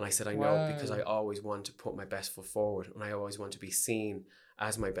 And I said, I know, because I always want to put my best foot forward, and I always want to be seen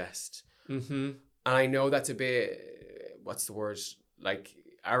as my best. And I know that's a bit, what's the word? Like,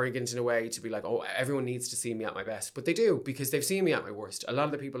 arrogant in a way to be like, oh, everyone needs to see me at my best. But they do, because they've seen me at my worst. A lot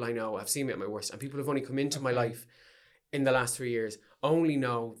of the people I know have seen me at my worst. And people who've only come into my life in the last 3 years only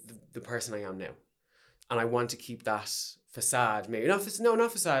know the person I am now. And I want to keep that facade, maybe not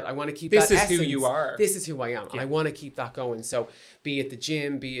facade. I want to keep this that is essence. who you are. This is who I am. And I want to keep that going. So be it the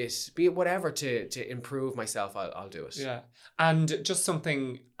gym, be it whatever to improve myself, I'll do it. Yeah. And just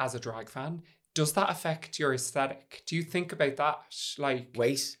something as a drag fan, does that affect your aesthetic? Do you think about that? Like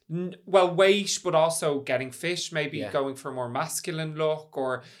Weight? Weight, but also getting fit, maybe Yeah. going for a more masculine look,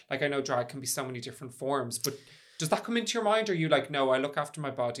 or like I know drag can be so many different forms, but does that come into your mind? Or are you like, no, I look after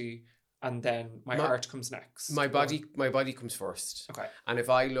my body and then my art comes next? My body comes first. Okay. And if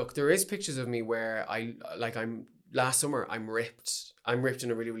I look, there is pictures of me where last summer I'm ripped. I'm ripped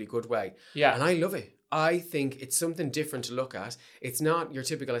in a really, really good way. Yeah. And I love it. I think it's something different to look at. It's not your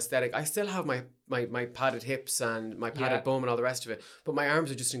typical aesthetic. I still have my padded hips and my padded bum and all the rest of it, but my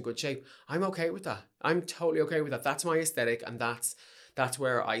arms are just in good shape. I'm okay with that. I'm totally okay with that. That's my aesthetic, and that's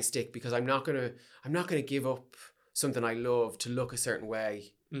where I stick, because I'm not gonna give up something I love to look a certain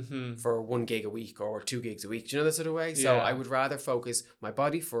way. For 1 gig a week or 2 gigs a week. Do you know that sort of way? So I would rather focus my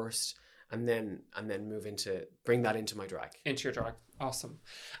body first and then bring that into my drag. Into your drag. Awesome.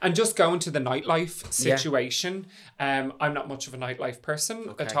 And just going to the nightlife situation. I'm not much of a nightlife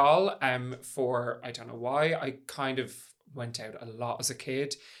person at all. For I don't know why. I kind of went out a lot as a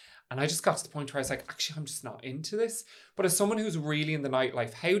kid. And I just got to the point where I was like, actually, I'm just not into this. But as someone who's really in the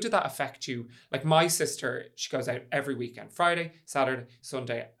nightlife, how did that affect you? Like my sister, she goes out every weekend, Friday, Saturday,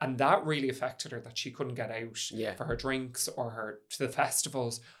 Sunday. And that really affected her, that she couldn't get out for her drinks or to the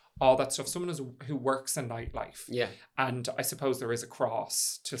festivals, all that stuff. Someone who works in nightlife. Yeah. And I suppose there is a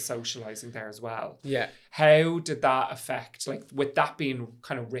cross to socialising there as well. Yeah. How did that affect, like with that being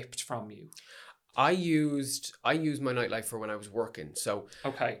kind of ripped from you? I used my nightlife for when I was working. So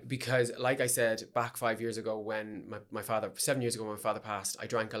because like I said, back 5 years ago when my father, 7 years ago when my father passed, I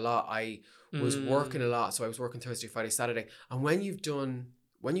drank a lot. I was working a lot. So I was working Thursday, Friday, Saturday. And when you've done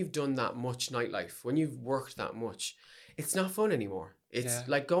that much nightlife, when you've worked that much, it's not fun anymore. It's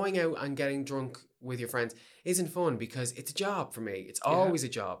like going out and getting drunk with your friends isn't fun, because it's a job for me. It's always a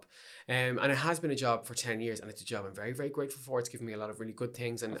job. And it has been a job for 10 years, and it's a job I'm very, very grateful for. It's given me a lot of really good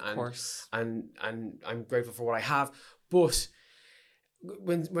things, and I'm grateful for what I have. But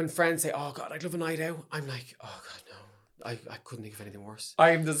when friends say, oh God, I'd love a night out, I'm like, oh God, no. I couldn't think of anything worse.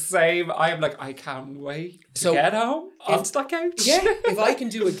 I'm the same. I'm like, I can't wait to get home onto that couch. Yeah, if I can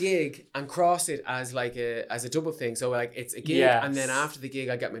do a gig and cross it as like a double thing, so like it's a gig and then after the gig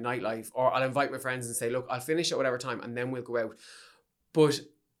I get my nightlife, or I'll invite my friends and say, look, I'll finish at whatever time and then we'll go out. But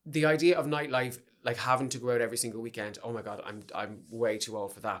the idea of nightlife, like having to go out every single weekend, oh my God, I'm way too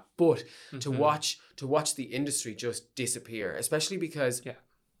old for that. But to watch the industry just disappear, especially because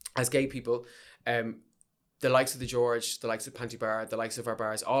as gay people, the likes of the George, the likes of Panty Bar, the likes of our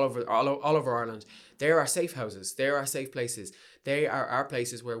bars all over Ireland, they're our safe houses. They're our safe places. They are our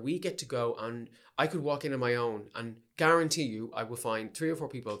places where we get to go, and I could walk in on my own and guarantee you I will find 3 or 4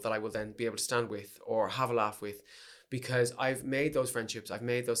 people that I will then be able to stand with or have a laugh with, because I've made those friendships, I've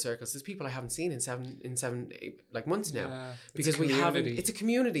made those circles. There's people I haven't seen in 8 like months now, because we haven't. It's a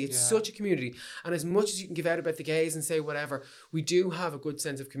community. It's such a community, and as much as you can give out about the gays and say whatever, we do have a good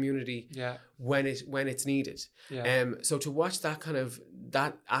sense of community when it's needed. So to watch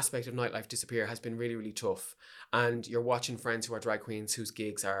that aspect of nightlife disappear has been really, really tough. And you're watching friends who are drag queens whose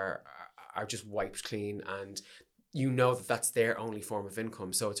gigs are just wiped clean, and you know that that's their only form of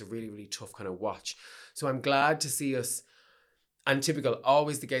income. So it's a really, really tough kind of watch. So I'm glad to see us, and typical,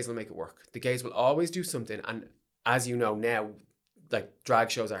 always the gays will make it work. The gays will always do something. And as you know now, like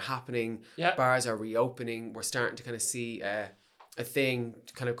drag shows are happening, bars are reopening. We're starting to kind of see a thing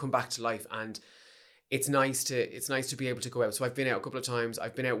kind of come back to life, and it's nice to be able to go out. So I've been out a couple of times.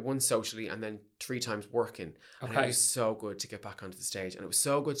 I've been out once socially and then 3 times working. And it was so good to get back onto the stage, and it was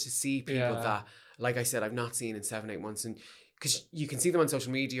so good to see people that, like I said, I've not seen in 7-8 months. And because you can see them on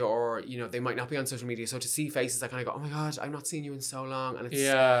social media, or you know, they might not be on social media, so to see faces, I kind of go, oh my God, I've not seen you in so long, and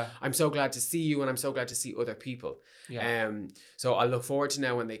it's I'm so glad to see you, and I'm so glad to see other people. So I look forward to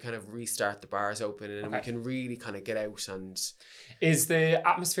now when they kind of restart the bars open, and we can really kind of get out. And is the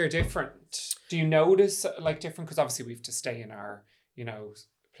atmosphere different? Do you notice like different? Because obviously we have to stay in our, you know,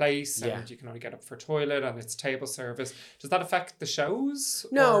 place, and you can only get up for toilet, and it's table service. Does that affect the shows?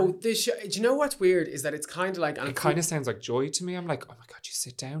 No, do you know what's weird is that it's kind of like, it kind of sounds like joy to me. I'm like, oh my God, you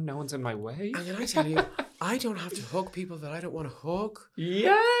sit down, no one's in my way. And can I tell you, I don't have to hug people that I don't want to hug.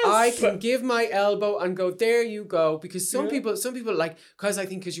 Yes. I can give my elbow and go, there you go. Because some people like, because I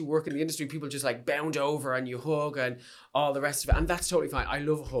think because you work in the industry, people just like bound over and you hug and all the rest of it. And that's totally fine. I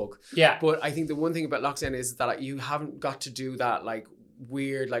love a hug. Yeah. But I think the one thing about lockdown is that like, you haven't got to do that like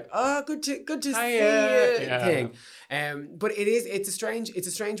weird, like, oh, good to see you thing. But it's a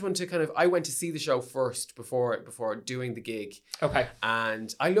strange one to kind of, I went to see the show first before doing the gig. Okay.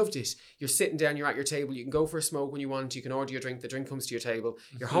 And I loved it. You're sitting down, you're at your table, you can go for a smoke when you want, you can order your drink, the drink comes to your table.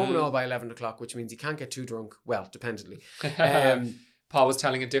 You're home and all by 11 o'clock, which means you can't get too drunk. Well, dependently. Paul was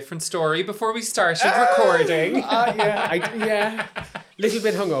telling a different story before we started recording. Yeah. Little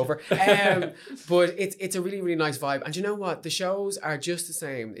bit hungover. But it's a really, really nice vibe. And you know what? The shows are just the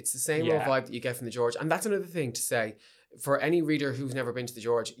same. It's the same old vibe that you get from the George. And that's another thing to say. For any reader who's never been to the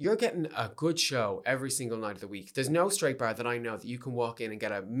George, you're getting a good show every single night of the week. There's no straight bar that I know that you can walk in and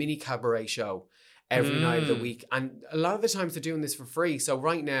get a mini cabaret show every night of the week. And a lot of the times they're doing this for free. So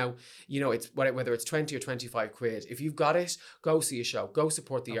right now, you know, it's whether it's 20 or 25 quid. If you've got it, go see a show. Go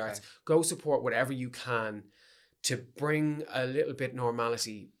support the arts. Go support whatever you can to bring a little bit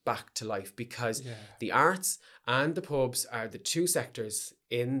normality back to life, because the arts and the pubs are the two sectors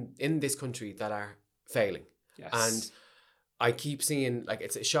in this country that are failing. Yes. And I keep seeing, like,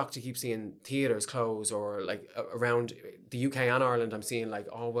 it's a shock to keep seeing theatres close, or like around the UK and Ireland, I'm seeing like,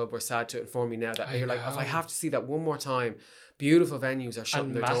 oh, well, we're sad to inform you now that you're like, if I have to see that one more time, beautiful venues are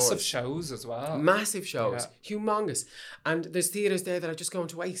shutting their doors. Massive shows as well. Massive shows. Humongous. And there's theatres there that are just going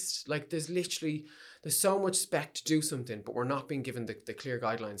to waste. Like there's so much spec to do something, but we're not being given the clear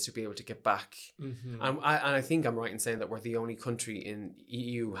guidelines to be able to get back. And I think I'm right in saying that we're the only country in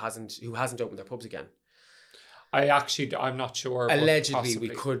EU who hasn't opened their pubs again. I'm not sure. Allegedly, we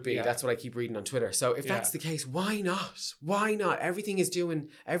could be. Yeah. That's what I keep reading on Twitter. So if that's the case, why not? Why not?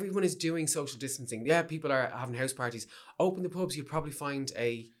 Everyone is doing social distancing. Yeah, people are having house parties. Open the pubs, you'll probably find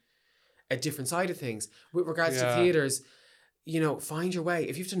a different side of things. With regards to theatres, you know, find your way.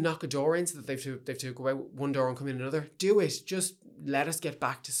 If you have to knock a door in so that they've to go out one door and come in another, do it. Just let us get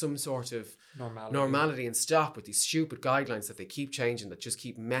back to some sort of normality and stop with these stupid guidelines that they keep changing, that just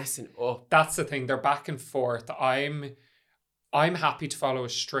keep messing up. That's the thing. They're back and forth. I'm happy to follow a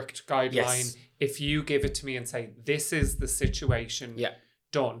strict guideline if you give it to me and say, this is the situation,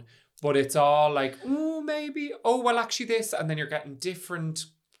 done. But it's all like, well, actually this, and then you're getting different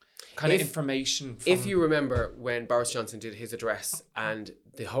kind of information. If you remember when Boris Johnson did his address and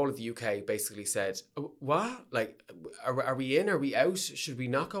the whole of the UK basically said, what? Like, are we in? Are we out? Should we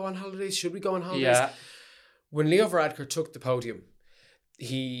not go on holidays? Should we go on holidays? Yeah. When Leo Varadkar took the podium,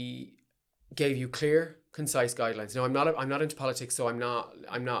 he gave you clear, concise guidelines. Now, I'm not into politics, so I'm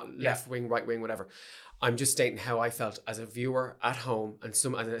not left wing, right wing, whatever. I'm just stating how I felt as a viewer at home and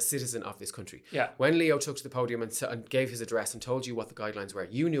as a citizen of this country. Yeah. When Leo took to the podium and gave his address and told you what the guidelines were,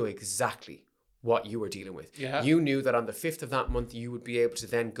 you knew exactly what you were dealing with. Yeah. You knew that on the 5th of that month, you would be able to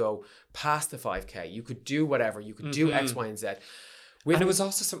then go past the 5K. You could do whatever. You could do X, Y, and Z. And it was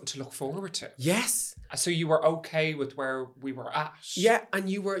also something to look forward to. Yes. So you were okay with where we were at. Yeah, and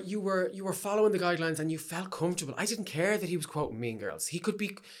you were following the guidelines and you felt comfortable. I didn't care that he was quoting Mean Girls. He could be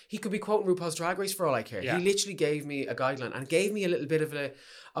quoting RuPaul's Drag Race for all I care. Yeah. He literally gave me a guideline and gave me a little bit of a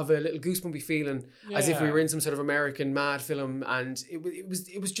little goosebumpy feeling, as if we were in some sort of American mad film, and it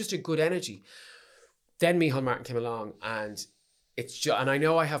was just a good energy. Then Micheál Martin came along, and and I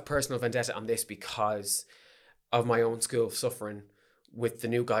know I have personal vendetta on this because of my own school of suffering with the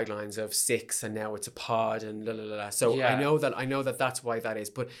new guidelines of 6 and now it's a pod and la la la. So I know that that's why that is.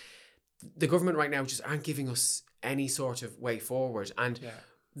 But the government right now just aren't giving us any sort of way forward. And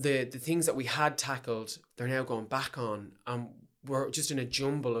the things that we had tackled, they're now going back on. We're just in a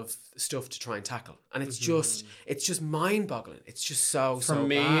jumble of stuff to try and tackle. And it's just mind-boggling. It's just so bad. For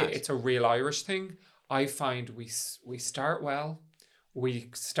me, it's a real Irish thing. I find we start well. We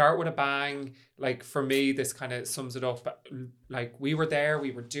start with a bang. Like, for me, this kind of sums it up. Like, we were there,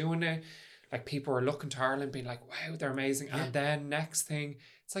 we were doing it. Like, people were looking to Ireland being like, wow, they're amazing. Yeah. And then next thing,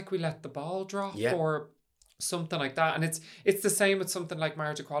 it's like we let the ball drop or something like that. And it's the same with something like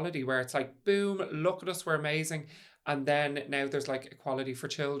marriage equality, where it's like, boom, look at us, we're amazing. And then now there's like equality for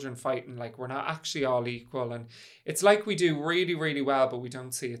children fighting, like we're not actually all equal. And it's like we do really, really well, but we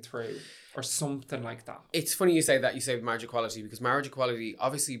don't see it through, or something like that. It's funny you say that, you say marriage equality, because marriage equality,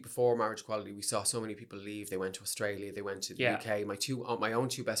 obviously before marriage equality, we saw so many people leave. They went to Australia, they went to the UK. My own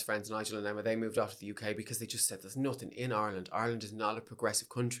two best friends, Nigel and Emma, they moved off to the UK because they just said there's nothing in Ireland. Ireland is not a progressive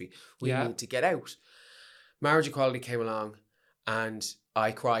country. We need to get out. Marriage equality came along and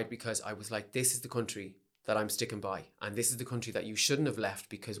I cried because I was like, this is the country that I'm sticking by. And this is the country that you shouldn't have left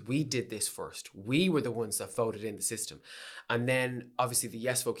because we did this first. We were the ones that voted in the system. And then obviously the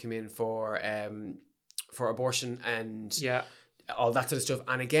yes vote came in for abortion and all that sort of stuff.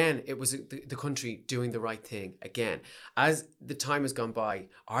 And again, it was the country doing the right thing. Again, as the time has gone by,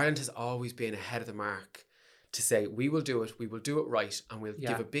 Ireland has always been ahead of the mark to say, we will do it right, and we'll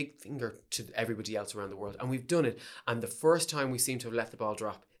give a big finger to everybody else around the world. And we've done it. And the first time we seem to have let the ball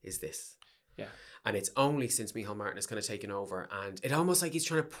drop is this. Yeah. And it's only since Micheál Martin has kind of taken over. And it almost like he's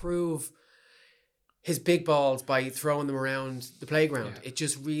trying to prove his big balls by throwing them around the playground. Yeah. It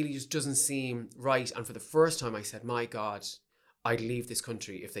just really just doesn't seem right. And for the first time I said, my God, I'd leave this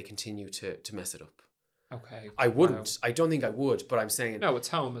country if they continue to mess it up. Okay. I wouldn't. Wow. I don't think I would, but I'm saying... No, it's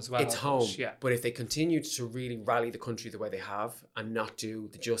home as well. It's home. But if they continued to really rally the country the way they have and not do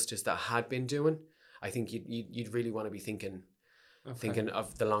the justice that had been doing, I think you'd really want to be thinking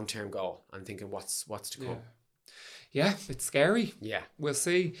of the long-term goal and thinking what's to come. Yeah, it's scary. Yeah. We'll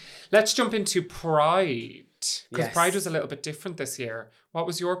see. Let's jump into Pride. Because Pride was a little bit different this year. What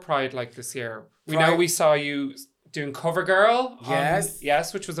was your Pride like this year? We know we saw you doing CoverGirl.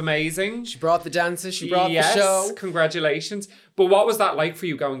 Yes, which was amazing. She brought the dances. She brought the show. Congratulations. But what was that like for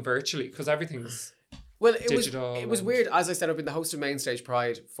you going virtually? Because everything's digital. It was weird. As I said, I've been the host of Mainstage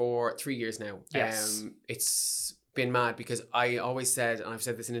Pride for 3 years now. Yes. It's been mad because I always said, and I've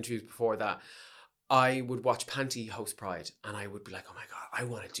said this in interviews before, that I would watch Panty host Pride and I would be like, oh my God, I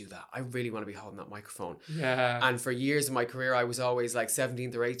want to do that. I really want to be holding that microphone. Yeah. And for years in my career, I was always like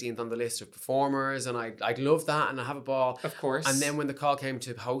 17th or 18th on the list of performers, and I'd love that and I have a ball. Of course. And then when the call came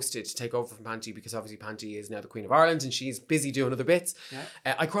to host it, to take over from Panty, because obviously Panty is now the Queen of Ireland and she's busy doing other bits.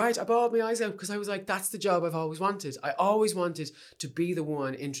 Yeah. I cried, I bawled my eyes out because I was like, that's the job I've always wanted. I always wanted to be the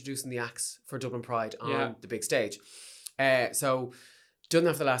one introducing the acts for Dublin Pride on the big stage. So done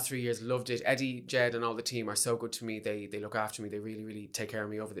that for the last 3 years, loved it. Eddie, Jed and all the team are so good to me. They look after me. They really, really take care of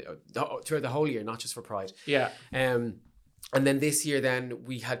me over throughout the whole year, not just for Pride. Yeah. And then this year then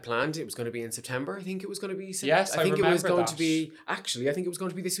we had planned it was going to be in September. I think it was going to be Yes, I think it was going that. to be actually I think it was going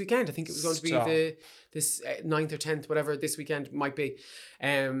to be this weekend. I think it was going to be this 9th or 10th, whatever this weekend might be.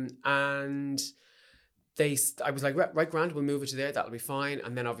 And I was like, right, grand, we'll move it to there. That'll be fine.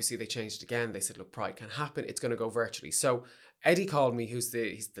 And then obviously they changed it again. They said, look, Pride can't happen. It's going to go virtually. So Eddie called me, he's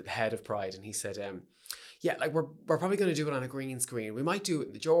the head of Pride, and he said, like we're probably going to do it on a green screen. We might do it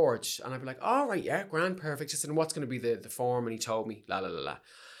in the George. And I'd be like, all right, yeah, grand, perfect. Just said, what's going to be the form? And he told me, la.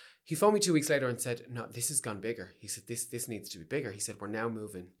 He phoned me 2 weeks later and said, no, this has gone bigger. He said, this needs to be bigger. He said, we're now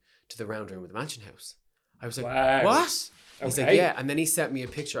moving to the round room of the Mansion House. I was like, wow. What? Okay. He said, yeah. And then he sent me a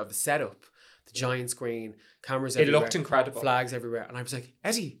picture of the setup, the giant screen, cameras everywhere. It looked incredible. Flags everywhere. And I was like,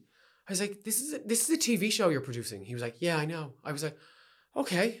 Eddie, I was like, this is a TV show you're producing. He was like, yeah, I know. I was like,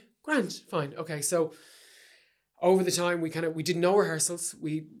 okay, grand, fine. Okay. So over the time we did no rehearsals.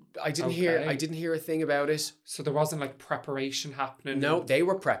 I didn't hear a thing about it. So there wasn't like preparation happening. No, they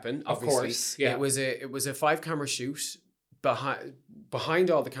were prepping, obviously. Of course. Yeah. It was a 5-camera shoot. Behind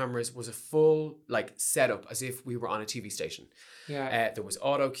all the cameras was a full like setup as if we were on a TV station. Yeah. There was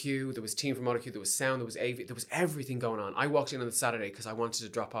auto cue, there was team from auto cue, there was sound, there was AV, there was everything going on. I walked in on the Saturday because I wanted to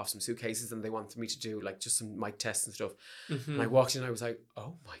drop off some suitcases and they wanted me to do like just some mic tests and stuff. Mm-hmm. And I walked in and I was like,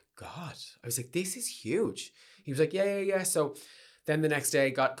 oh my God. I was like, this is huge. He was like, yeah. So then the next day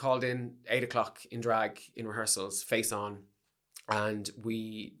got called in 8:00 in drag in rehearsals, face on. And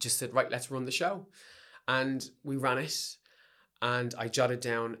we just said, right, let's run the show. And we ran it. And I jotted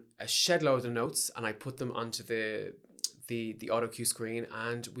down a shed load of notes and I put them onto the auto cue screen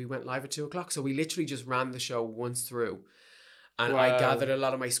and we went live at 2:00. So we literally just ran the show once through. And I gathered a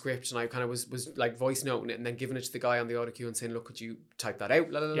lot of my script and I kind of was like voice noting it and then giving it to the guy on the auto cue and saying, look, could you type that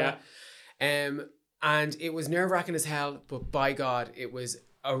out? Yeah. And it was nerve-wracking as hell, but by God, it was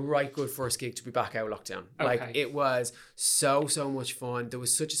a right good first gig to be back out of lockdown. Okay. Like it was so much fun. There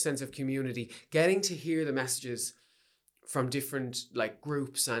was such a sense of community. Getting to hear the messages from different like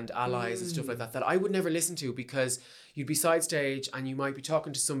groups and allies and stuff like that I would never listen to because you'd be side stage and you might be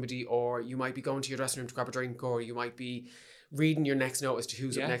talking to somebody or you might be going to your dressing room to grab a drink or you might be reading your next note as to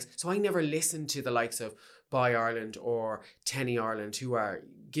who's up next. So I never listened to the likes of Buy Ireland or Tenny Ireland who are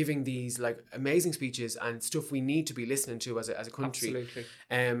giving these like amazing speeches and stuff we need to be listening to as a country. Absolutely.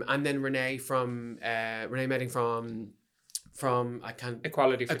 And then Renee Medding from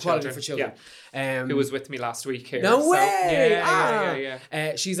Equality for Children. Yeah. Who was with me last week here. No way!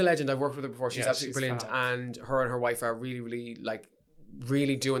 Yeah. She's a legend. I've worked with her before. She's absolutely she's brilliant. fab. And her wife are really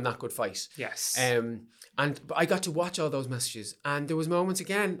doing that good fight. Yes. But I got to watch all those messages and there was moments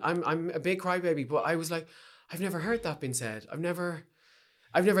again, I'm a big crybaby, but I was like, I've never heard that being said.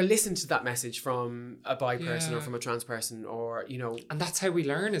 I've never listened to that message from a bi person or Yeah. from a trans person, or, you know. And that's how we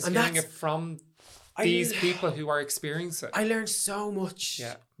learn, is And hearing that's- it from I- these people who are experiencing it. I learned so much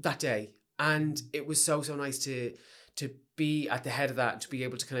Yeah. that day, and it was so nice to be at the head of that, to be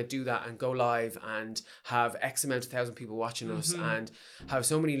able to kind of do that and go live and have X amount of thousand people watching us, Mm-hmm. and have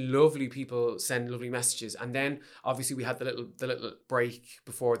so many lovely people send lovely messages. And then obviously we had the little break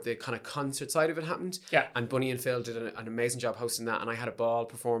before the kind of concert side of it happened. Yeah. And Bunny and Phil did an amazing job hosting that, and I had a ball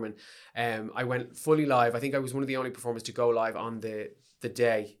performing. I went fully live. I think I was one of the only performers to go live on the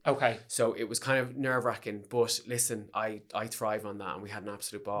day. Okay. So it was kind of nerve-wracking, but listen, I thrive on that, and we had an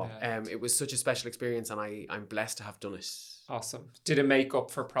absolute ball. Yeah. It was such a special experience, and I'm blessed to have done it. Awesome. Did it make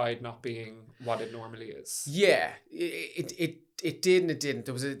up for Pride not being what it normally is? Yeah, it did and it didn't.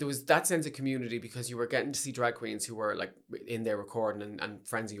 There was that sense of community, because you were getting to see drag queens who were like in there recording and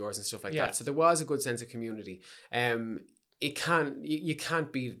friends of yours and stuff like Yeah. that. So there was a good sense of community. You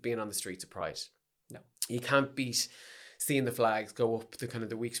can't beat being on the streets of Pride. No. You can't beat seeing the flags go up the kind of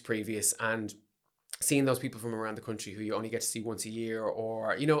the weeks previous, and seeing those people from around the country who you only get to see once a year,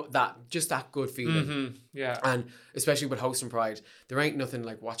 or, you know, that good feeling. Mm-hmm. Yeah. And especially with hosting Pride, there ain't nothing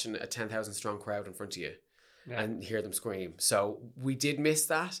like watching a 10,000 strong crowd in front of you Yeah. and hear them scream. So we did miss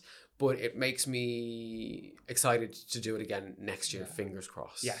that, but it makes me excited to do it again next year. Fingers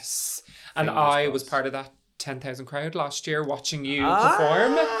crossed. Yes. And Fingers I was crossed. part of that 10,000 crowd last year watching you Ah!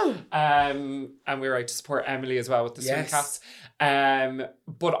 perform. And we were out to support Emily as well with the Swing Yes. Cats.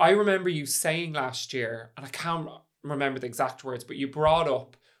 But I remember you saying last year, and I can't remember the exact words, but you brought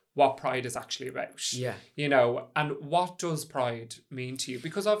up what Pride is actually about. Yeah. You know, and what does Pride mean to you?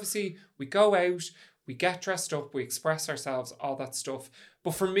 Because obviously we go out, we get dressed up, we express ourselves, all that stuff.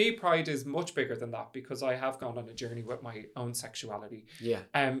 But for me, Pride is much bigger than that, because I have gone on a journey with my own sexuality. Yeah.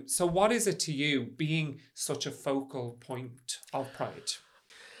 So what is it to you being such a focal point of Pride?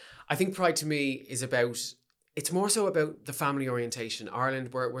 I think Pride to me is it's more so about the family orientation. Ireland,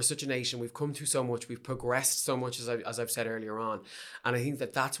 we're such a nation. We've come through so much. We've progressed so much, as I've said earlier on. And I think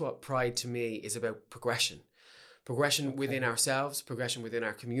that's what Pride to me is about: progression. Progression within ourselves, progression within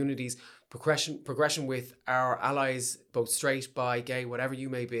our communities, progression with our allies, both straight, bi, gay, whatever you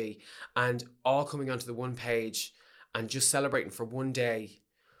may be, and all coming onto the one page and just celebrating for one day.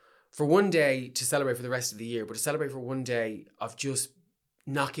 For one day to celebrate for the rest of the year, but to celebrate for one day of just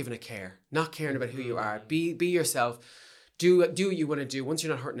not giving a care, not caring about who you are. Be yourself. Do what you want to do. Once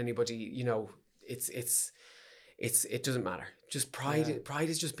you're not hurting anybody, you know, it doesn't matter. Just pride. Yeah. Pride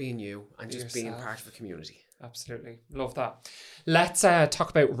is just being you and Be just being yourself. part of a community. Absolutely. Love that. Let's talk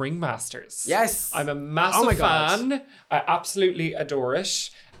about Ringmasters. Yes. I'm a massive my God. fan. I absolutely adore it.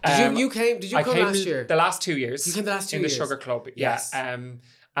 Did you come I last came year? the last 2 years. You came the last 2 in years? the Sugar Club. Yes. Yeah.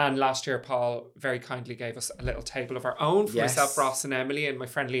 And last year, Paul very kindly gave us a little table of our own for Yes. myself, Ross, and Emily, and my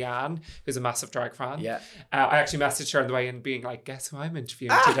friend Leanne, who's a massive drag fan. Yeah. I actually messaged her on the way in, being like, "Guess who I'm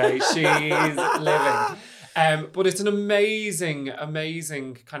interviewing today?" She's living. But it's an amazing,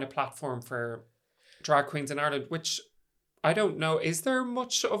 amazing kind of platform for drag queens in Ireland, which I don't know. Is there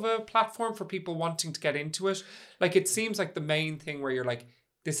much of a platform for people wanting to get into it? Like, it seems like the main thing where you're like,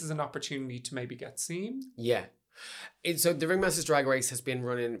 this is an opportunity to maybe get seen. Yeah. So the Ringmasters Drag Race has been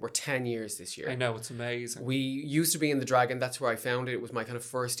running, we're 10 years this year. I know, it's amazing. We used to be in the Dragon. That's where I found it. It was my kind of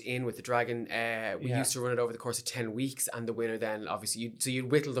first in with the Dragon. We Yeah. used to run it over the course of 10 weeks, and the winner then obviously you'd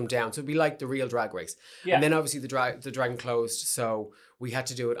whittle them down. So it'd be like the real Drag Race. Yeah. And then obviously the Dragon closed, so we had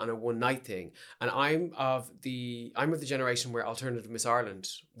to do it on a one night thing. And I'm of the generation where Alternative Miss Ireland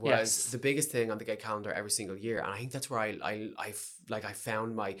was Yes. the biggest thing on the gay calendar every single year. And I think that's where I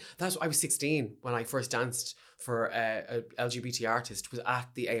found I was 16 when I first danced for a LGBT artist, was at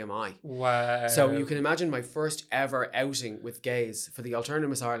the AMI. Wow. So you can imagine my first ever outing with gays for the Alternative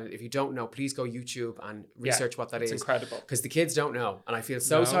Miss Ireland. If you don't know, please go YouTube and research what that it's is. incredible. Because the kids don't know. And I feel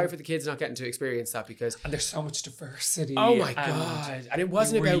so No. sorry for the kids not getting to experience that, because, And there's so much diversity. oh my and God. And it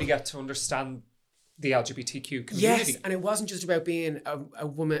wasn't you really about... get to understand the LGBTQ community. Yes, and it wasn't just about being a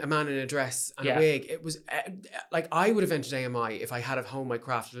woman, a man in a dress and Yeah. a wig. It was like I would have entered AMI if I had honed my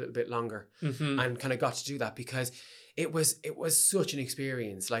craft a little bit longer and kind of got to do that, because it was such an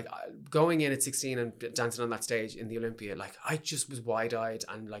experience. Like going in at 16 and dancing on that stage in the Olympia, like I just was wide-eyed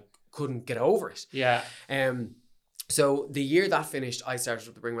and like couldn't get over it. Yeah. So the year that finished, I started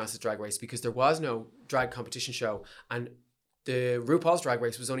with the Ringmasters Drag Race, because there was no drag competition show, and the RuPaul's Drag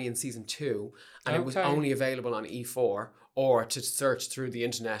Race was only in season 2, and it was Okay. only available on E4 or to search through the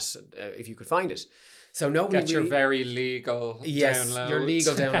internet if you could find it. So nobody Get your very legal download. your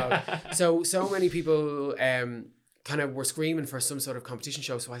legal download. So many people kind of were screaming for some sort of competition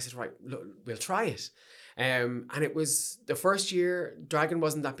show. So I said, right, look, we'll try it. And it was the first year, Dragon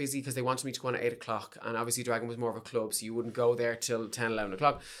wasn't that busy because they wanted me to go on at 8 o'clock. And obviously Dragon was more of a club, so you wouldn't go there till 10, 11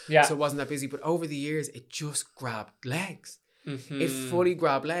 o'clock. Yeah. So it wasn't that busy. But over the years, it just grabbed legs. Mm-hmm. It fully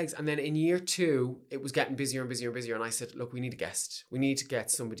grabbed legs. And then in year 2, it was getting busier and busier and busier. And I said, look, we need a guest. We need to get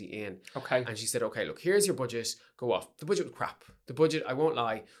somebody in. Okay. And she said, okay, look, here's your budget. Go off. The budget was crap. The budget, I won't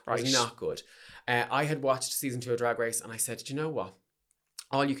lie, was Right. not good. I had watched season 2 of Drag Race and I said, do you know what?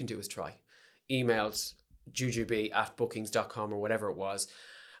 All you can do is try. Emailed jujube@bookings.com or whatever it was.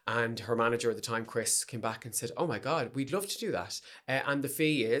 And her manager at the time, Chris, came back and said, oh my God, we'd love to do that. And the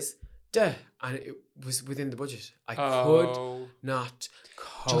fee is... Duh. And it was within the budget. I could not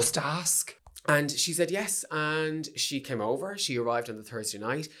cope. Just ask. And she said yes. And she came over. She arrived on the Thursday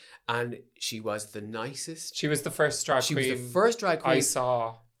night. And she was the nicest. She was the first drag She queen was the first drag queen I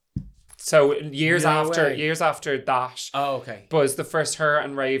saw. So years No after way. that, Oh, okay. was the first her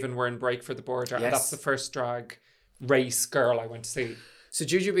and Raven were in Break for the Border. And Yes. that's the first drag race girl I went to see. So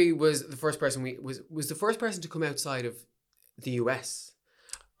Jujubee was the first person was the first person to come outside of the US.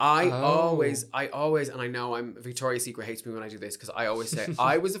 I always, and I know Victoria's Secret hates me when I do this because I always say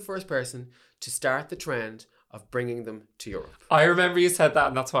I was the first person to start the trend of bringing them to Europe. I remember you said that,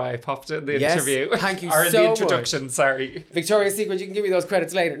 and that's why I popped it in the Yes, interview. thank you Or in so the much. introduction, sorry. Victoria's Secret, you can give me those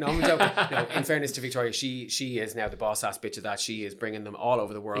credits later. No, I'm joking. No, in fairness to Victoria, she is now the boss ass bitch of that. She is bringing them all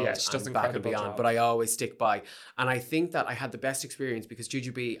over the world Yeah, she does and back and incredible beyond. job. But I always stick by. And I think that I had the best experience because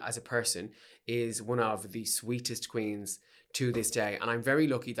Jujubee as a person is one of the sweetest queens to this day. And I'm very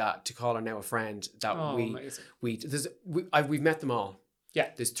lucky that to call her now a friend that Amazing. we've met them all.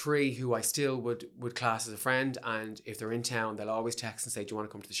 Yeah. There's 3 who I still would class as a friend, and if they're in town, they'll always text and say, do you want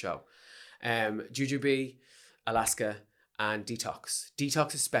to come to the show? Jujubee, Alaska, and Detox.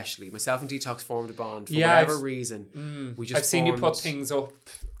 Detox especially. Myself and Detox formed a bond for whatever reason. We just I've seen you put formed- things up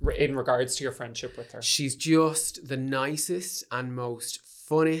in regards to your friendship with her. She's just the nicest and most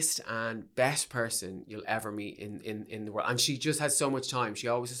funnest and best person you'll ever meet in the world. And she just has so much time. She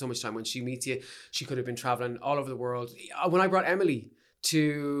always has so much time. When she meets you, she could have been traveling all over the world. When I brought Emily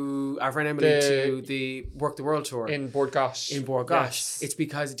to our friend Emily to the Work the World tour In Bord Gosh. Yes. It's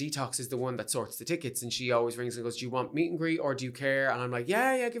because Detox is the one that sorts the tickets, and she always rings and goes, do you want meet and greet or do you care? And I'm like,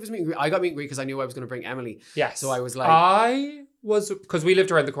 yeah, give us meet and greet. I got meet and greet because I knew I was going to bring Emily. Yes. So I was like, I was, because we lived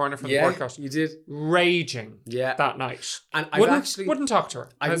around the corner from the yeah, Bord Gosh, you did. raging Yeah. that night. And I've wouldn't talk to her.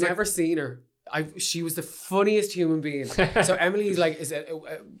 I I've was like, never seen her. She was the funniest human being. So Emily is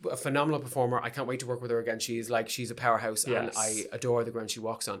a phenomenal performer. I can't wait to work with her again. She's a powerhouse, and Yes. I adore the ground she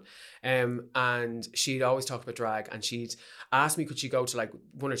walks on. And she'd always talk about drag, and she'd ask me could she go to like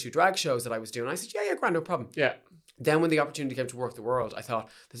 1 or 2 drag shows that I was doing. I said, yeah, grand, no problem. yeah. Then when the opportunity came to Work the World, I thought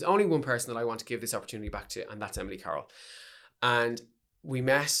there's only one person that I want to give this opportunity back to, and that's Emily Carroll. And we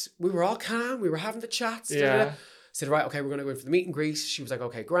met. We were all calm. We were having the chats. Yeah. Said, right, okay, we're going to go in for the meet and greet. She was like,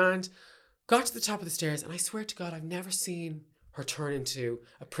 okay, grand. Got to the top of the stairs, and I swear to God, I've never seen her turn into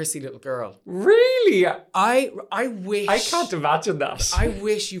a prissy little girl. Really? I wish... I can't imagine that. I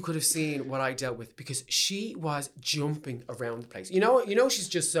wish you could have seen what I dealt with, because she was jumping around the place. You know, she's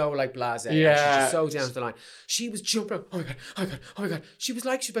just so like blasé. Yeah. She's just so down to the line. She was jumping. Oh my God. She was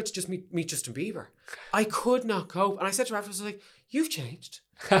like, she was about to just meet Justin Bieber. I could not cope. And I said to her afterwards, I was like, you've changed.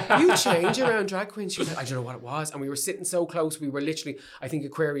 You change around drag queens. She was like, I don't know what it was. And we were sitting so close. We were literally, I think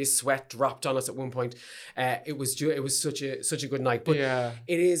Aquarius sweat dropped on us at one point. It was such a good night. But Yeah.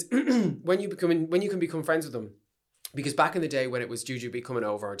 it is when you can become friends with them. Because back in the day when it was Jujubee coming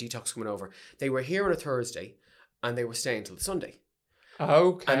over or Detox coming over, they were here on a Thursday and they were staying till the Sunday.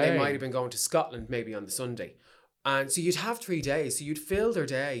 Okay. And they might have been going to Scotland maybe on the Sunday. And so you'd have 3 days. So you'd fill their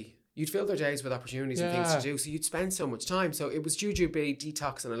day. You'd fill their days with opportunities and things to do. So you'd spend so much time. So it was Jujubee,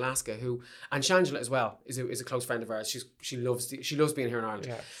 Detox, and Alaska and Shangela as well is a close friend of ours. She loves being here in Ireland.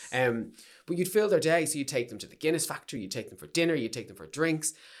 Yes. But you'd fill their day. So you'd take them to the Guinness factory. You'd take them for dinner. You'd take them for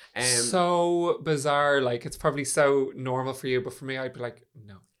drinks. So bizarre. Like, it's probably so normal for you, but for me, I'd be like,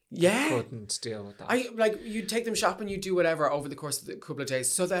 no. Yeah. I couldn't deal with that. You'd take them shopping, you'd do whatever over the course of the couple of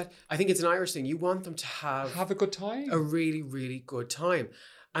days, so that I think it's an Irish thing. You want them to have a good time. a really, really good time.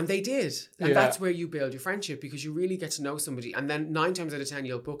 And they did. And that's where you build your friendship, because you really get to know somebody. And then 9 times out of 10,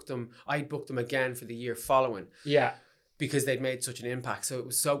 you'll book them. I'd book them again for the year following, Yeah. because they'd made such an impact. So it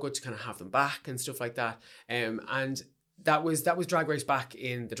was so good to kind of have them back and stuff like that. And that was Drag Race back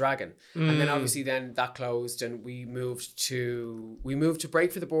in the Dragon. And then obviously then that closed, and we moved to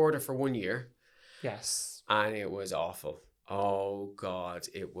Break for the Border for 1 year. Yes. And it was awful. Oh God,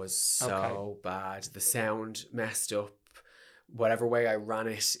 it was so bad. The sound messed up. Whatever way I ran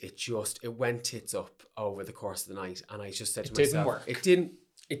it, it went tits up over the course of the night. And I just said to myself, didn't work.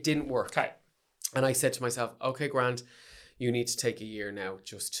 It didn't work. Okay. And I said to myself, okay, Grant, you need to take a year now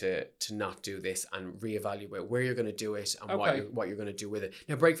just to not do this and reevaluate where you're going to do it and what you're going to do with it.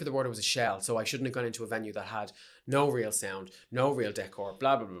 Now, Break for the Water was a shell, so I shouldn't have gone into a venue that had no real sound, no real decor,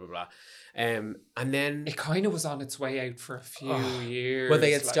 blah, blah, blah, blah, blah. And then it kind of was on its way out for a few years. Well,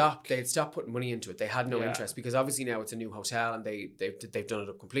 they had stopped putting money into it. They had no interest, because obviously now it's a new hotel and they've done it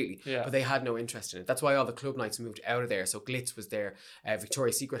up completely. Yeah. But they had no interest in it. That's why all the club nights moved out of there. So Glitz was there.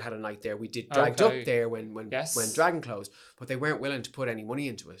 Victoria's Secret had a night there. We did Dragged Up there when Dragon closed, but they weren't willing to put any money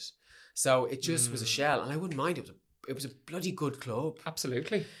into it. So it just was a shell, and I wouldn't mind. It was a bloody good club.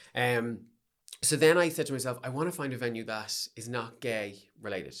 Absolutely. So then I said to myself, I want to find a venue that is not gay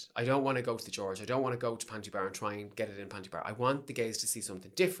related. I don't want to go to the George. I don't want to go to Panty Bar and try and get it in Panty Bar. I want the gays to see something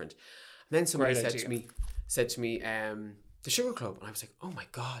different. And then somebody said to me, the Sugar Club. And I was like, oh my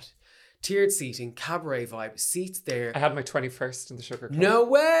God. Tiered seating, cabaret vibe, seats there. I had my 21st in the Sugar Club. No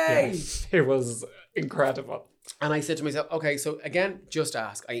way! Yes, it was incredible. And I said to myself, okay, so again, just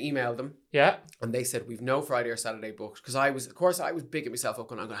ask. I emailed them. Yeah. And they said, we've no Friday or Saturday booked. Because I was bigging myself up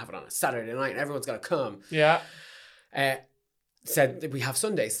going, I'm going to have it on a Saturday night and everyone's going to come. Yeah. Said that we have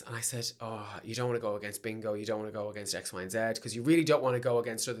Sundays. And I said, oh, you don't want to go against bingo. You don't want to go against X, Y, and Z. Because you really don't want to go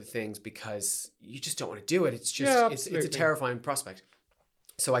against other things because you just don't want to do it. It's just, it's a terrifying prospect.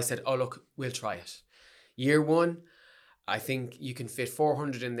 So I said, oh, look, we'll try it. Year one, I think you can fit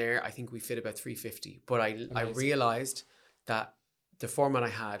 400 in there. I think we fit about 350. But I realised that the format I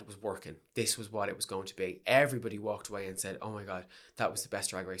had was working. This was what it was going to be. Everybody walked away and said, oh my God, that was the best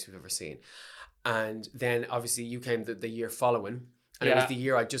Drag Race we've ever seen. And then obviously you came the year following. And it was the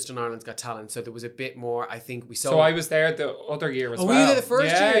year I'd just done Ireland's Got Talent. So there was a bit more, I think we saw. So I was there the other year as well. Oh, were you there the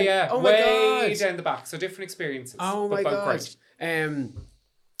first year? Yeah. Oh my God. Way down the back. So different experiences. Oh my God. Great.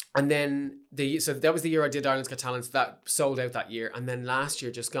 And then so that was the year I did Ireland's Got Talent. So that sold out that year. And then last year,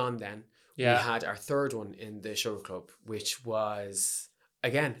 just gone then, we had our third one in the Sugar Club, which was,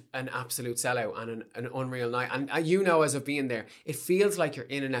 again, an absolute sellout and an unreal night. And you know, as of being there, it feels like you're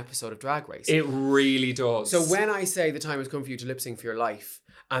in an episode of Drag Race. It really does. So when I say the time has come for you to lip sync for your life,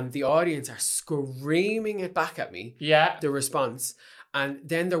 and the audience are screaming it back at me, the response, and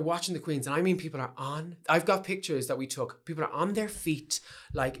then they're watching the Queens, and I mean, people are on. I've got pictures that we took. People are on their feet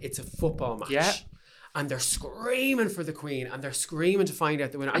like it's a football match. Yeah. And they're screaming for the Queen, and they're screaming to find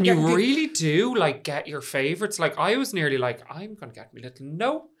out the winner. And you really do like get your favourites. Like I was nearly like, I'm gonna get my little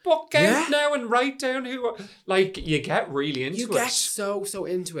notebook out now and write down who. Like you get really into it. You get so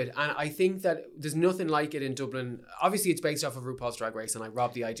into it, and I think that there's nothing like it in Dublin. Obviously, it's based off of RuPaul's Drag Race, and I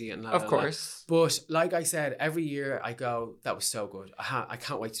robbed the idea. And of course, but like I said, every year I go, that was so good. I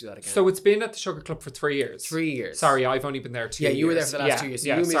can't wait to do that again. So it's been at the Sugar Club for 3 years. 3 years. Sorry, I've only been there 2 years. Yeah, you were there for the last 2 years.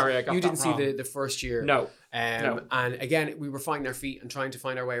 So sorry, I got you that didn't wrong. see the first year. No. And again, we were finding our feet and trying to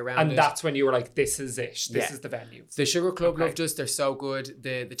find our way around. And that's when you were like, this is it. This is the venue. The Sugar Club loved us. They're so good.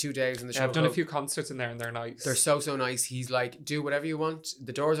 The 2 days in the Sugar Club. I've done a few concerts in there and they're nice. They're so nice. He's like, do whatever you want.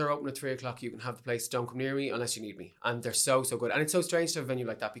 The doors are open at 3 o'clock. You can have the place. Don't come near me unless you need me. And they're so good. And it's so strange to have a venue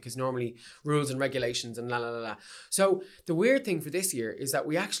like that because normally rules and regulations and la la la la. So the weird thing for this year is that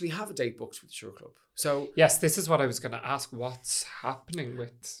we actually have a date booked with the Sugar Club. So yes, this is what I was going to ask. What's happening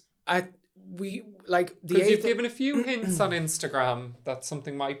with... Because you've given a few hints on Instagram that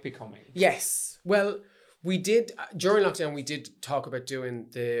something might be coming. Yes. Well, we did, during lockdown, we did talk about doing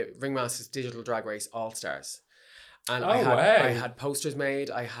the Ringmasters Digital Drag Race All-Stars. And I had posters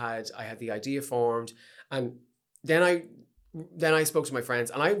made, I had the idea formed, and then I spoke to my friends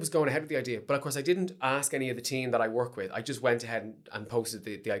and I was going ahead with the idea. But of course, I didn't ask any of the team that I work with. I just went ahead and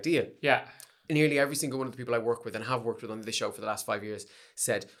posted the idea. Yeah. Nearly every single one of the people I work with and have worked with on this show for the last 5 years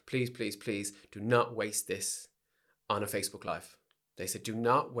said, please, please, please do not waste this on a Facebook Live. They said, do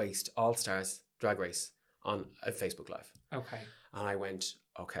not waste All-Stars Drag Race on a Facebook Live. Okay. And I went,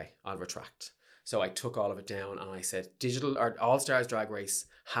 okay, I'll retract. So I took all of it down and I said, digital or All-Stars Drag Race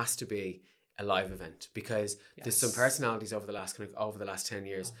has to be a live event because there's some personalities over the last 10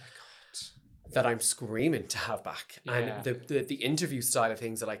 years. Oh my God. That I'm screaming to have back, and the interview style of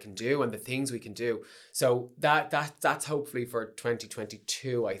things that I can do and the things we can do. So that's hopefully for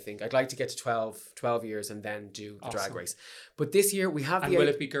 2022. I think I'd like to get to 12 years and then do the Drag Race. But this year we have. And will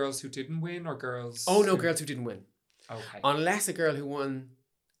it be girls who didn't win or girls? Oh no, girls who didn't win. Okay. Unless a girl who won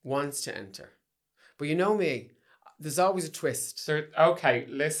wants to enter. But you know me, there's always a twist. Okay,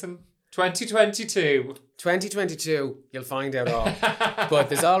 listen. 2022, you'll find out all. But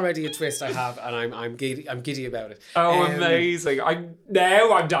there's already a twist I have, and I'm giddy about it. Oh, amazing! I'm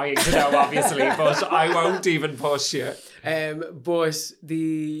dying to know, obviously, but I won't even push you. But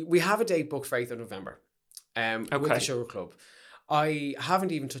we have a date booked for 8th of November. With the Sugar Club. I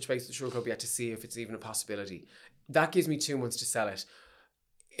haven't even touched base with the Sugar Club yet to see if it's even a possibility. That gives me 2 months to sell it.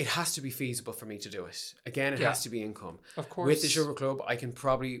 It has to be feasible for me to do it. Again, it has to be income. Of course. With the Sugar Club, I can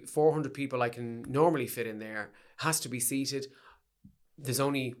probably 400 people I can normally fit in there. Has to be seated. There's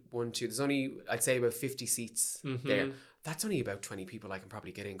only there's only, I'd say, about 50 seats there. That's only about 20 people I can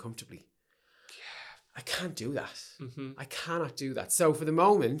probably get in comfortably. Yeah. I can't do that. I cannot do that. So for the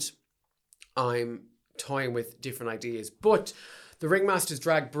moment, I'm toying with different ideas. But the Ringmasters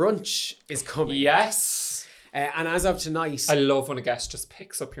Drag Brunch is coming. Yes. And as of tonight... I love when a guest just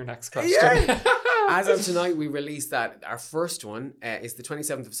picks up your next question. Yeah. As of tonight, we released that. Our first one is the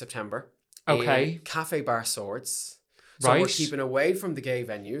 27th of September. Okay. In Cafe Bar Swords. So we're keeping away from the gay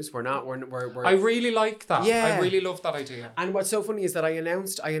venues. We're not. We're I really like that. Yeah. I really love that idea. And what's so funny is that I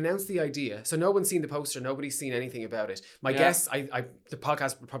announced the idea. So no one's seen the poster. Nobody's seen anything about it. My guests, the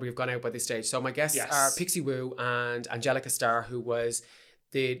podcast would probably have gone out by this stage. So my guests are Pixie Woo and Angelica Starr, who was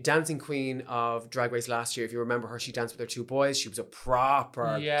the dancing queen of Drag Race last year. If you remember her, she danced with her 2 boys. She was a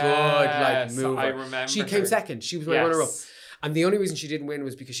proper good mover. I remember. She came second. She was my runner-up. And the only reason she didn't win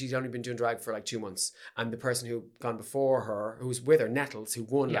was because she's only been doing drag for 2 months. And the person who gone before her, who was with her, Nettles, who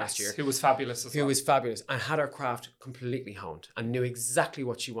won last year. Who was fabulous as well. Who was fabulous and had her craft completely honed and knew exactly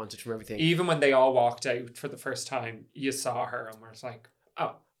what she wanted from everything. Even when they all walked out for the first time, you saw her and were like,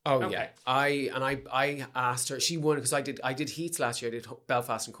 oh. Oh okay. Yeah, I asked her. She won because I did heats last year. I did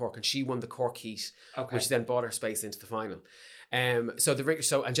Belfast and Cork, and she won the Cork heat, which then bought her space into the final.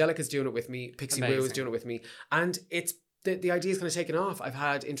 So Angelica's doing it with me. Pixie Woo is doing it with me, and it's the idea is kind of taken off. I've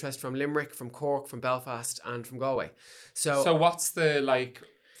had interest from Limerick, from Cork, from Belfast, and from Galway. So what's the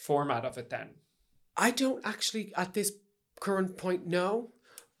format of it then? I don't actually at this current point know,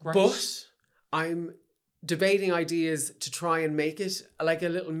 right. But I'm debating ideas to try and make it like a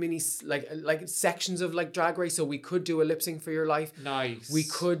little mini like sections of Drag Race. So we could do a lip sync for your life. Nice. We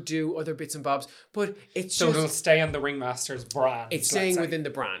could do other bits and bobs, but it's it'll stay on the Ringmasters brand. It's staying within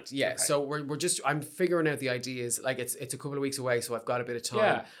the brand, yeah. Okay. So we're just I'm figuring out the ideas. It's a couple of weeks away, so I've got a bit of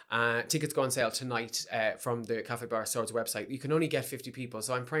time. Yeah. Tickets go on sale tonight from the Cafe Bar Swords website. You can only get 50 people,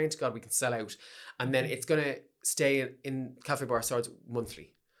 so I'm praying to God we can sell out, and then it's gonna stay in Cafe Bar Swords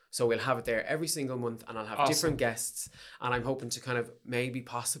monthly. So we'll have it there every single month, and I'll have different guests, and I'm hoping to kind of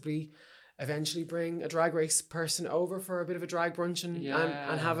possibly eventually bring a Drag Race person over for a bit of a drag brunch and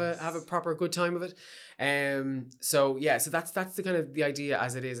have a proper good time of it. So that's the kind of the idea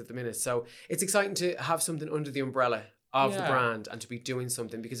as it is at the minute. So it's exciting to have something under the umbrella of the brand and to be doing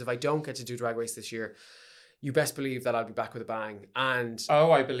something, because if I don't get to do Drag Race this year, you best believe that I'll be back with a bang, and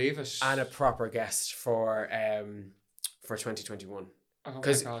I believe it, and a proper guest for 2021. Oh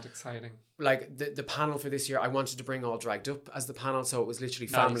my God, exciting. The panel for this year, I wanted to bring all dragged up as the panel, so it was literally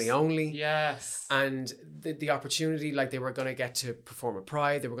family only. Yes. And the opportunity, they were going to get to perform at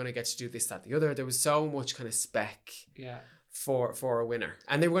Pride, they were going to get to do this, that, the other. There was so much kind of spec for a winner.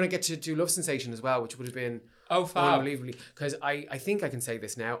 And they were going to get to do Love Sensation as well, which would have been unbelievably. Because I think I can say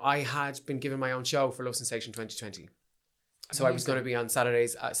this now, I had been given my own show for Love Sensation 2020. So I was going to be on Saturday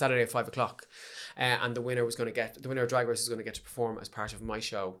at 5:00. And the winner of Drag Race was going to get to perform as part of my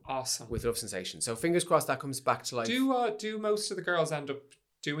show. Awesome. With Love Sensation. So fingers crossed that comes back to life. Do most of the girls end up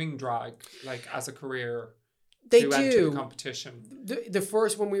doing drag as a career? They do. Enter the competition. The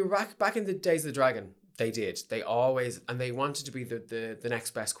first, when we were back in the days of the Dragon, they did. They always, and they wanted to be the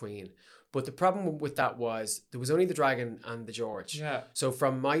next best queen. But the problem with that was there was only the Dragon and the George. Yeah. So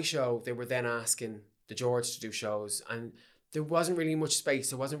from my show, they were then asking the George to do shows, and there wasn't really much space.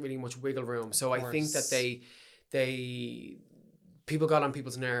 There wasn't really much wiggle room. So I think that people got on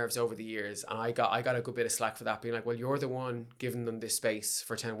people's nerves over the years, and I got a good bit of slack for that, being like, well, you're the one giving them this space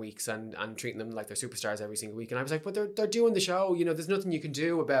for 10 weeks and treating them like they're superstars every single week. And I was like, but they're doing the show, there's nothing you can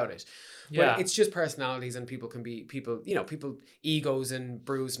do about it. Yeah. But it's just personalities, and people can be people egos and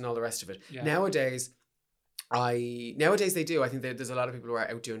bruised and all the rest of it. Yeah. Nowadays they do. I think there's a lot of people who are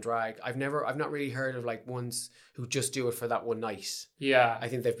out doing drag. I've not really heard of ones who just do it for that one night. Yeah. I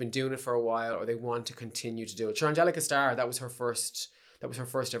think they've been doing it for a while, or they want to continue to do it. Sure, Angelica Starr, that was her first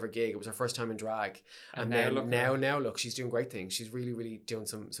ever gig. It was her first time in drag. And now look, she's doing great things. She's really, really doing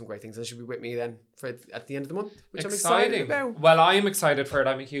some great things. And she'll be with me then at the end of the month, which I'm excited about. Well, I'm excited for it.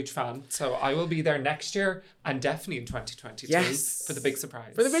 I'm a huge fan. So I will be there next year, and definitely in 2022 for the big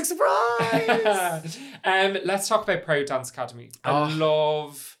surprise. Let's talk about Proud Dance Academy. I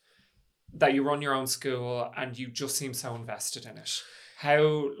love that you run your own school and you just seem so invested in it.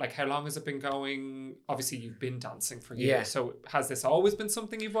 how long has it been going? Obviously, you've been dancing for years. Yeah. So has this always been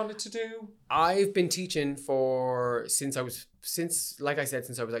something you've wanted to do? I've been teaching since I was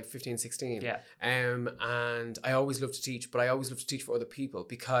like 15, 16. Yeah. And I always loved to teach, but I always loved to teach for other people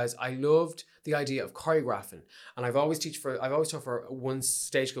because I loved the idea of choreographing. And I've always taught for one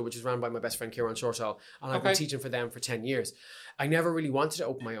stage school, which is run by my best friend Kieran Shortall, and I've been teaching for them for 10 years. I never really wanted to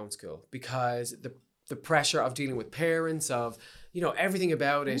open my own school because the pressure of dealing with parents, of everything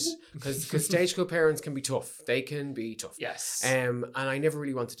about it, because stage school parents can be tough. They can be tough. Yes. And I never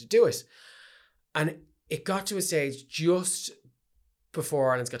really wanted to do it. And it got to a stage just before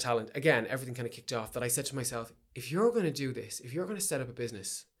Ireland's Got Talent. Again, everything kind of kicked off, that I said to myself, if you're going to do this, if you're going to set up a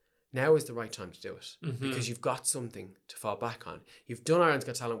business, now is the right time to do it, because you've got something to fall back on. You've done Ireland's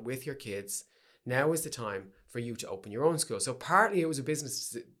Got Talent with your kids. Now is the time for you to open your own school. So partly it was a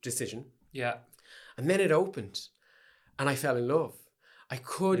business decision. Yeah. And then it opened. And I fell in love. I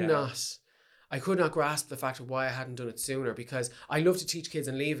could not grasp the fact of why I hadn't done it sooner, because I love to teach kids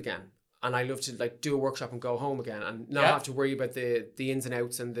and leave again. And I love to do a workshop and go home again and not have to worry about the ins and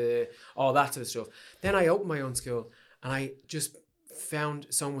outs and all that sort of stuff. Then I opened my own school and I just found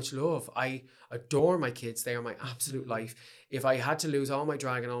so much love. I adore my kids. They are my absolute life. If I had to lose all my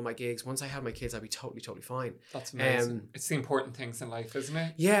drag and all my gigs, once I had my kids, I'd be totally, totally fine. That's amazing. It's the important things in life, isn't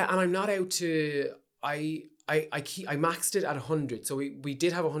it? Yeah, and I'm not out to... I maxed it at 100. So we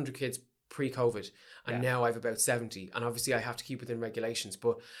did have 100 kids pre-COVID, and now I have about 70. And obviously I have to keep within regulations.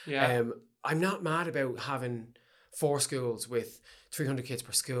 But I'm not mad about having 4 schools with 300 kids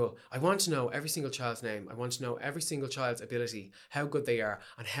per school. I want to know every single child's name. I want to know every single child's ability, how good they are,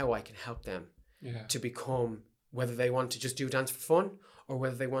 and how I can help them to become, whether they want to just do dance for fun or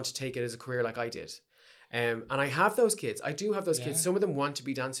whether they want to take it as a career like I did. And I have those kids. I do have those kids. Some of them want to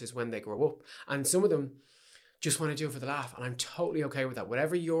be dancers when they grow up, and some of them just want to do it for the laugh. And I'm totally okay with that.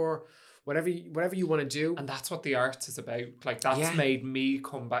 Whatever you want to do. And that's what the arts is about. Like, that's made me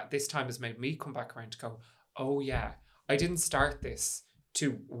come back. This time has made me come back around to go, oh yeah, I didn't start this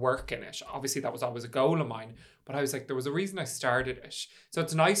to work in it. Obviously that was always a goal of mine, but I was like, there was a reason I started it. So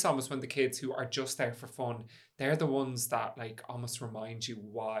it's nice almost when the kids who are just there for fun, they're the ones that like almost remind you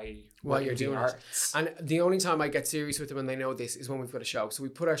why you're doing it. And the only time I get serious with them and they know this is when we've got a show. So we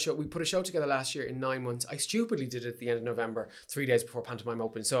put a show together last year in 9 months. I stupidly did it at the end of November, 3 days before Pantomime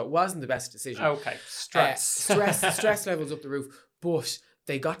opened. So it wasn't the best decision. Okay. Stress levels up the roof. But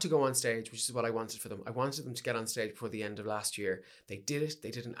they got to go on stage, which is what I wanted for them. I wanted them to get on stage before the end of last year. They did it.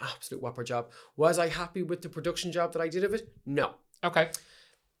 They did an absolute whopper job. Was I happy with the production job that I did of it? No. Okay.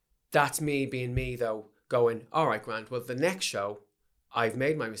 That's me being me, though, going, all right, Grant, well, the next show, I've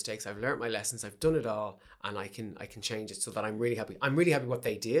made my mistakes. I've learned my lessons. I've done it all. And I can change it so that I'm really happy. I'm really happy what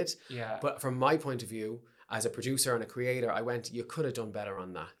they did. Yeah. But from my point of view, as a producer and a creator, I went, you could have done better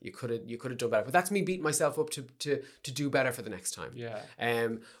on that. You could have done better. But that's me beating myself up to do better for the next time. Yeah.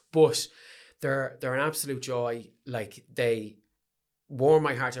 But they're an absolute joy. Like, they warm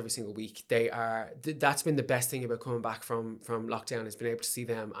my heart every single week. They are. That's been the best thing about coming back from lockdown, has been able to see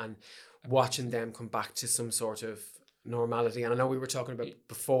them and watching them come back to some sort of normality. And I know we were talking about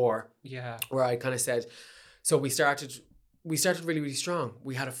before. Yeah. Where I kind of said, so we started really, really strong.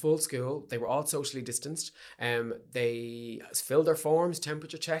 We had a full school. They were all socially distanced. They filled their forms,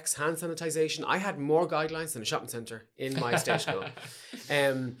 temperature checks, hand sanitization. I had more guidelines than a shopping centre in my stage school.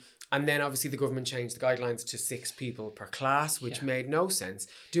 And then obviously the government changed the guidelines to 6 people per class, which made no sense.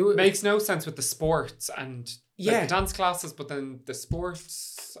 Makes no sense with the sports and the dance classes, but then the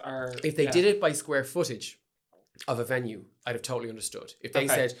sports are... If they did it by square footage of a venue, I'd have totally understood. If they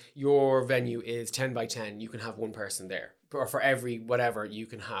said your venue is 10 by 10, you can have one person there. Or for every whatever, you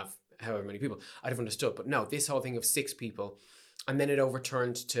can have however many people. I'd have understood. But no, this whole thing of 6 people, and then it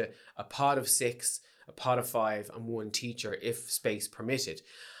overturned to a pod of 6, a pod of 5, and 1 teacher, if space permitted.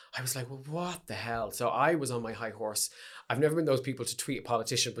 I was like, well, what the hell? So I was on my high horse. I've never been those people to tweet a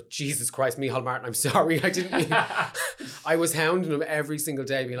politician, but Jesus Christ, Micheál Martin, I'm sorry. I didn't mean... I was hounding him every single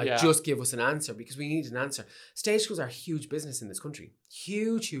day, being like, just give us an answer, because we need an answer. Stage schools are a huge business in this country.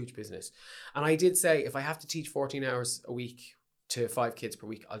 Huge, huge business. And I did say, if I have to teach 14 hours a week to 5 kids per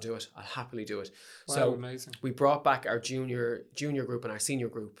week, I'll do it. I'll happily do it. Wow, so amazing. We brought back our junior group and our senior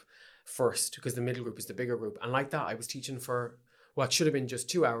group first, because the middle group is the bigger group. And like that, I was teaching for... what should have been just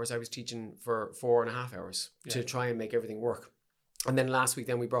 2 hours, I was teaching for 4.5 hours to try and make everything work. And then last week,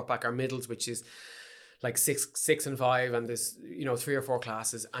 then we brought back our middles, which is like 6 and 5, and there's 3 or 4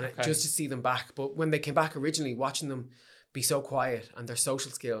 classes, and just to see them back. But when they came back originally, watching them be so quiet and their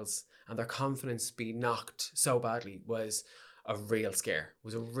social skills and their confidence be knocked so badly was a real scare. It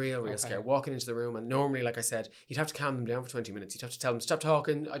was a real Okay. scare. Walking into the room, and normally, like I said, you'd have to calm them down for 20 minutes. You'd have to tell them, stop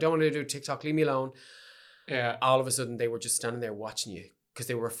talking. I don't want to do TikTok. Leave me alone. Yeah. All of a sudden, they were just standing there watching you because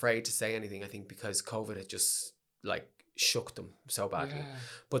they were afraid to say anything, I think, because COVID had just like shook them so badly. Yeah.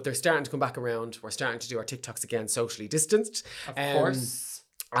 But they're starting to come back around. We're starting to do our TikToks again, socially distanced. Of course.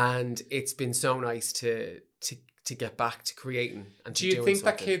 And it's been so nice to get back to creating and to Do you doing think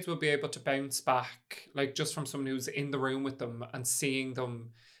that something. kids will be able to bounce back, like just from someone who's in the room with them and seeing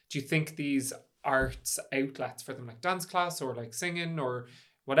them? Do you think these arts outlets for them, like dance class or like singing or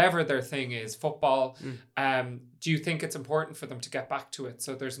whatever their thing is, football, do you think it's important for them to get back to it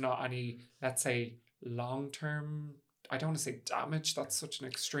so there's not any, let's say, long-term, I don't want to say damage, that's such an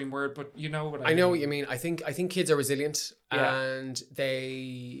extreme word, but you know what I mean? I know what you mean. I think kids are resilient, Yeah. and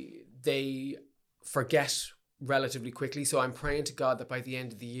they forget relatively quickly. So I'm praying to God that by the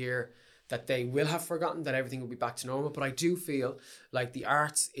end of the year that they will have forgotten, that everything will be back to normal. But I do feel like the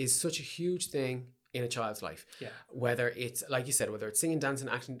arts is such a huge thing in a child's life. Yeah. Whether it's, like you said, whether it's singing, dancing,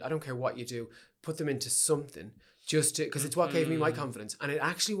 acting, I don't care what you do, put them into something just to, because it's what gave me my confidence. And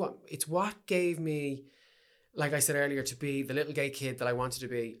it's what gave me, like I said earlier, to be the little gay kid that I wanted to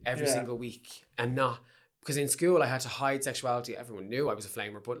be every Yeah. single week, and not, because in school I had to hide sexuality. Everyone knew I was a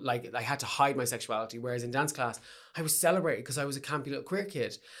flamer, but like I had to hide my sexuality. Whereas in dance class, I was celebrated because I was a campy little queer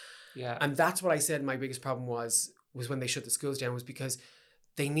kid. Yeah. And that's what I said my biggest problem was when they shut the schools down, was because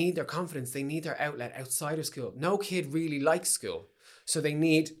they need their confidence. They need their outlet outside of school. No kid really likes school. So they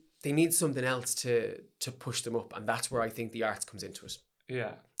need something else to push them up. And that's where I think the arts comes into it.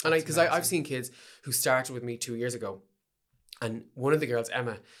 Yeah. And That's because I've amazing. seen kids who started with me 2 years ago, and one of the girls,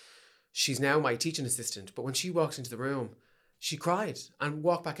 Emma, she's now my teaching assistant. But when she walked into the room, she cried and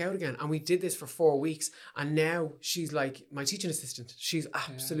walked back out again. And we did this for 4 weeks, and now she's like my teaching assistant. She's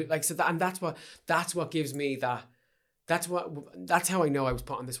absolutely like, so that, and that's what gives me that. That's how I know I was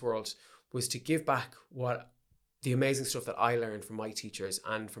put on this world, was to give back what the amazing stuff that I learned from my teachers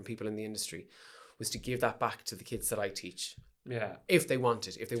and from people in the industry, was to give that back to the kids that I teach. Yeah. If they want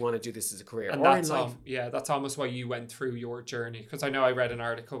it, if they want to do this as a career And or in that's life. that's almost why you went through your journey, because I know I read an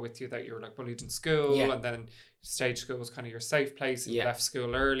article with you that you were like bullied in school, Yeah. and then stage school was kind of your safe place, and you Yeah. left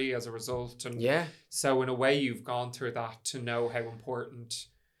school early as a result, and Yeah, so in a way you've gone through that to know how important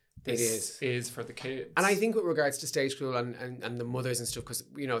this is for the kids. and I think with regards to stage school and the mothers and stuff, because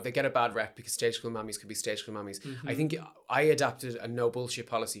you know they get a bad rep because stage school mummies could be stage school mummies. Mm-hmm. I think I adapted a no bullshit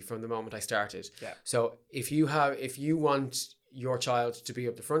policy from the moment I started. Yeah. So if you want your child to be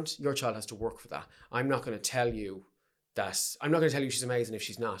up the front, your child has to work for that. I'm not going to tell you she's amazing if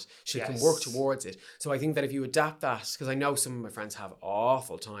she's not. She can Yes. work towards it. So I think that if you adapt that, because I know some of my friends have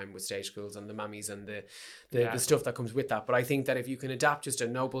awful time with stage schools and the mammies and the stuff that comes with that. But I think that if you can adapt just a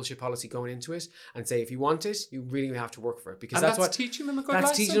no bullshit policy going into it and say, if you want it, you really have to work for it. Because and that's what teaching them a good that's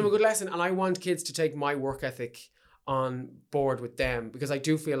lesson. teaching them a good lesson. And I want kids to take my work ethic on board with them, because I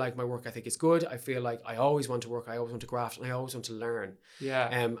do feel like my work ethic is good. I feel like I always want to work, I always want to graft, and I always want to learn. Yeah.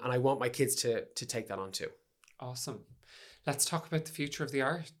 And I want my kids to take that on too. Awesome. Let's talk about the future of the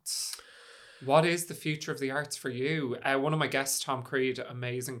arts. What is the future of the arts for you? One of my guests, Tom Creed,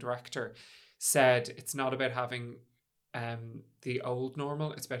 amazing director, said it's not about having the old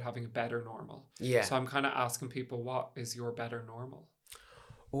normal, it's about having a better normal. Yeah. So I'm kind of asking people, what is your better normal?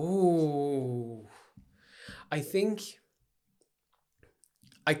 Oh, I think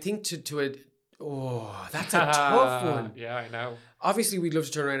that's a tough one. Yeah, I know. Obviously, we'd love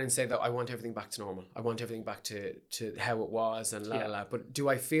to turn around and say that I want everything back to normal. I want everything back to how it was and la la la. But do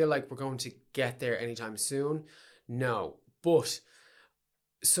I feel like we're going to get there anytime soon? No. But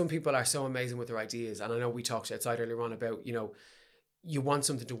some people are so amazing with their ideas, and I know we talked outside earlier on about, you know, you want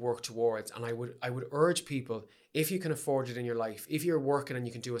something to work towards, and I would urge people, if you can afford it in your life, if you're working and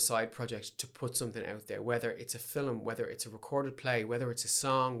you can do a side project, to put something out there, whether it's a film, whether it's a recorded play, whether it's a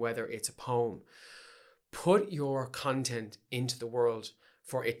song, whether it's a poem. Put your content into the world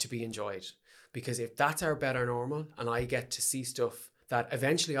for it to be enjoyed, because if that's our better normal, and I get to see stuff that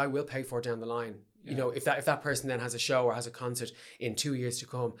eventually I will pay for down the line. You know, if that person then has a show or has a concert in 2 years to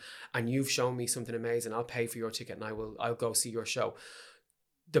come, and you've shown me something amazing, I'll pay for your ticket and I'll go see your show.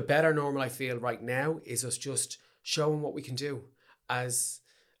 The better normal I feel right now is us just showing what we can do as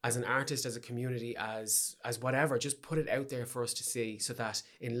an artist, as a community, as whatever. Just put it out there for us to see, so that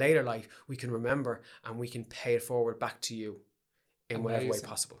in later life we can remember and we can pay it forward back to you in whatever way Amazing.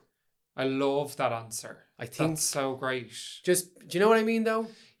 possible. I love that answer. I think that's so great. Just, do you know what I mean though?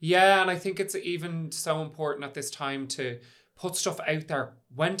 Yeah, and I think it's even so important at this time to put stuff out there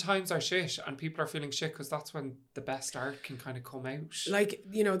when times are shit and people are feeling shit, because that's when the best art can kind of come out. Like,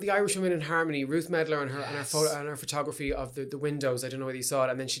 you know, the Irish Women in Harmony, Ruth Medler and her photo and her photography of the windows. I don't know whether you saw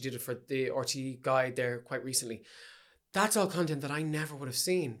it, and then she did it for the RT guide there quite recently. That's all content that I never would have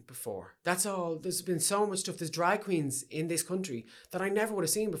seen before. That's all. There's been so much stuff. There's drag queens in this country that I never would have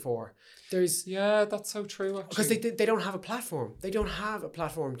seen before. Yeah, that's so true, actually. Because they don't have a platform. They don't have a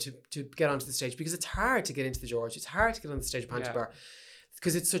platform to get onto the stage, because it's hard to get into the George. It's hard to get on the stage of Panty Bar,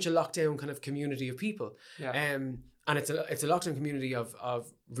 because it's such a lockdown kind of community of people. Yeah. And it's a lockdown community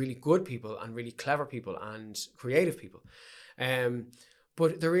of really good people and really clever people and creative people.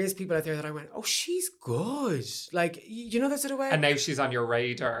 But there is people out there that I went, oh, she's good. Like, you know, that sort of way. And now she's on your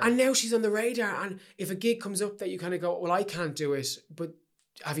radar. And now she's on the radar. And if a gig comes up that you kind of go, well, I can't do it, but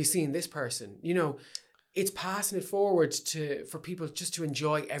have you seen this person? You know, it's passing it forward for people just to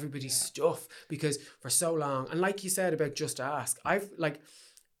enjoy everybody's stuff, because for so long, and like you said about Just Ask, I've like...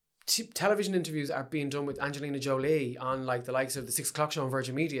 television interviews are being done with Angelina Jolie on like the likes of the 6 o'clock show on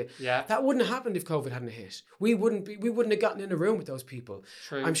Virgin Media. Yeah. That wouldn't have happened if COVID hadn't hit. We wouldn't have gotten in a room with those people.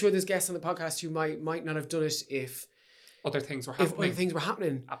 True. I'm sure there's guests on the podcast who might not have done it if other things were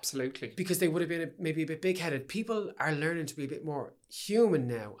happening. Absolutely. Because Because they would have been maybe a bit big-headed. People are learning to be a bit more human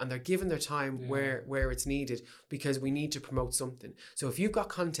now, and they're given their time where it's needed, because we need to promote something. So if you've got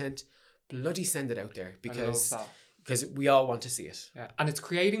content, bloody send it out there, because we all want to see it. Yeah. And it's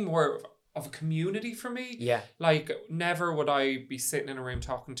creating more of a community for me. Yeah. Like, never would I be sitting in a room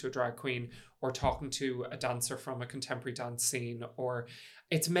talking to a drag queen or talking to a dancer from a contemporary dance scene, or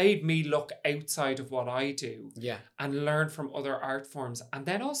it's made me look outside of what I do and learn from other art forms, and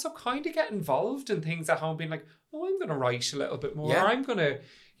then also kind of get involved in things at home, being like, oh, I'm going to write a little bit more. Or I'm going to,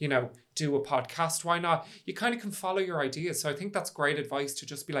 you know, do a podcast. Why not? You kind of can follow your ideas. So I think that's great advice, to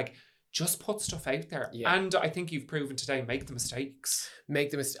just be like, just put stuff out there. Yeah. And I think you've proven today, make the mistakes.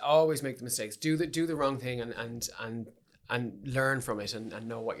 Always make the mistakes. Do the wrong thing and learn from it and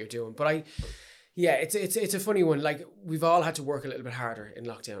know what you're doing. But it's a funny one. Like, we've all had to work a little bit harder in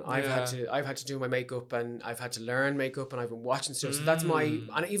lockdown. I've had to do my makeup, and I've had to learn makeup, and I've been watching stuff. So that's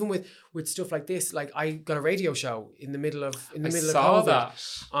and even with stuff like this, like I got a radio show in the middle of COVID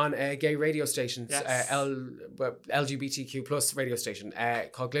on a gay radio station, LGBTQ plus radio station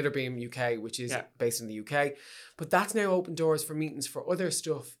called Glitterbeam UK, which is based in the UK. But that's now opened doors for meetings for other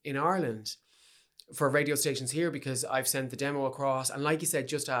stuff in Ireland, for radio stations here, because I've sent the demo across. And like you said,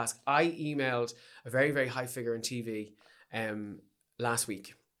 Just Ask, I emailed a very, very high figure in TV last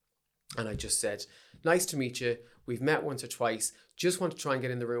week. And I just said, nice to meet you. We've met once or twice. Just want to try and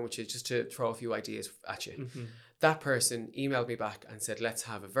get in the room with you, just to throw a few ideas at you. Mm-hmm. That person emailed me back and said, let's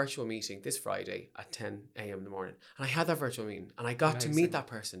have a virtual meeting this Friday at 10 a.m. in the morning. And I had that virtual meeting, and I got to meet that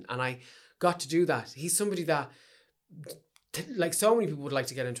person, and I got to do that. He's somebody that... like so many people would like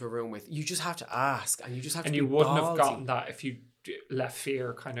to get into a room with. You just have to ask, and you just have to be ballsy. And you wouldn't have gotten that if you left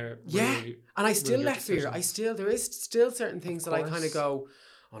fear kind of and I still left fear. There is still certain things that I kind of go,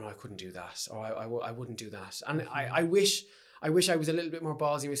 oh no, I couldn't do that, or I wouldn't do that. And I wish I was a little bit more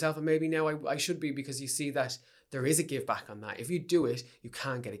ballsy myself, and maybe now I should be, because you see that there is a give back on that. If you do it, you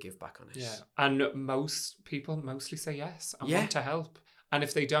can get a give back on it. Yeah, and most people mostly say yes and want to help, and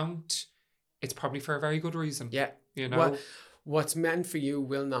if they don't, it's probably for a very good reason. Yeah. You know, well, what's meant for you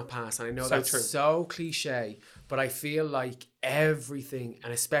will not pass. And I know that's so cliche, but I feel like everything,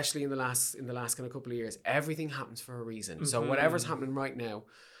 and especially in the last kind of couple of years, everything happens for a reason. Mm-hmm. So whatever's happening right now,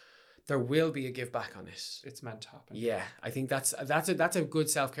 there will be a give back on it. It's meant to happen. Yeah, I think that's a good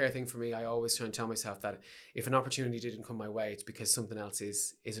self-care thing for me. I always try and tell myself that if an opportunity didn't come my way, it's because something else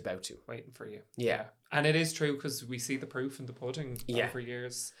is about to. Waiting for you. Yeah. And it is true, because we see the proof in the pudding over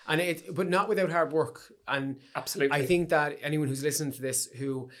years. But not without hard work. And absolutely, I think that anyone who's listening to this,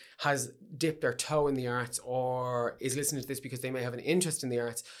 who has dipped their toe in the arts, or is listening to this because they may have an interest in the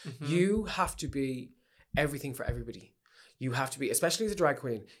arts, you have to be everything for everybody. You have to be, especially as a drag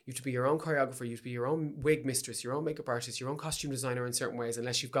queen, you have to be your own choreographer, you have to be your own wig mistress, your own makeup artist, your own costume designer in certain ways,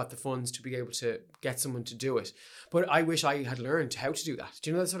 unless you've got the funds to be able to get someone to do it. But I wish I had learned how to do that. Do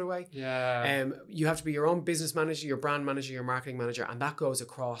you know that sort of way? Yeah. You have to be your own business manager, your brand manager, your marketing manager, and that goes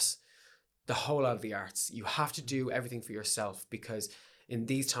across the whole lot of the arts. You have to do everything for yourself, because in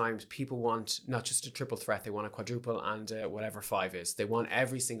these times, people want not just a triple threat, they want a quadruple and whatever 5 is. They want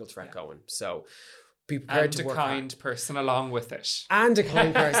every single threat going. So... be prepared to work hard. And a kind person along with it. And a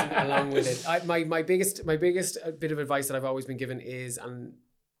kind person along with it. My biggest bit of advice that I've always been given is,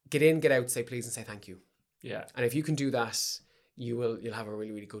 get in, get out, say please and say thank you. Yeah. And if you can do that, you'll have a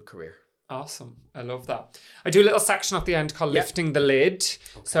really, really good career. Awesome. I love that. I do a little section at the end called lifting the lid.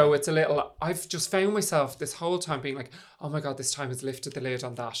 Okay. So it's a little, I've just found myself this whole time being like, oh my God, this time has lifted the lid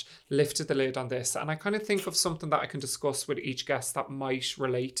on that, lifted the lid on this. And I kind of think of something that I can discuss with each guest that might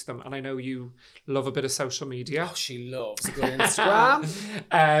relate to them. And I know you love a bit of social media. Oh, she loves a good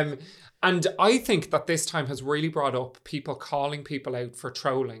Instagram. And I think that this time has really brought up people calling people out for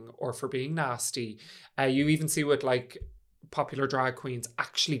trolling or for being nasty. You even see with like popular drag queens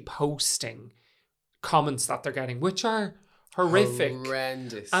actually posting comments that they're getting, which are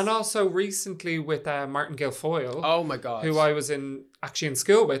horrendous. And also recently with Martin Guilfoyle. Oh my God. Who I was actually in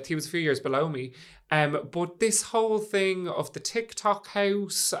school with. He was a few years below me. But this whole thing of the TikTok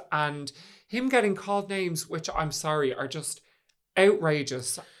house and him getting called names, which I'm sorry, are just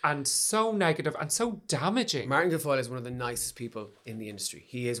outrageous and so negative and so damaging. Martin Guilfoyle is one of the nicest people in the industry.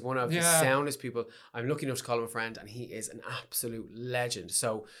 He is one of the soundest people. I'm lucky enough to call him a friend, and he is an absolute legend.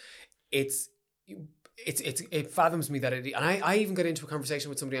 So it fathoms me that and I even got into a conversation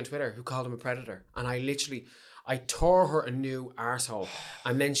with somebody on Twitter who called him a predator, and I tore her a new arsehole.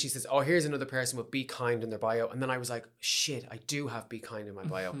 And then she says, oh, here's another person with be kind in their bio. And then I was like, shit, I do have be kind in my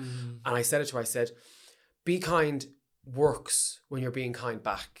bio. And I said it to her, I said, be kind works when you're being kind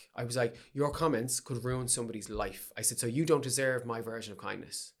back. I was like, your comments could ruin somebody's life. I said, so you don't deserve my version of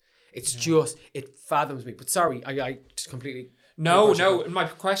kindness. It's just, it fathoms me. But sorry, I completely... No. My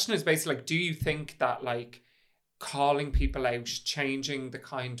question is basically like, do you think that like calling people out, changing the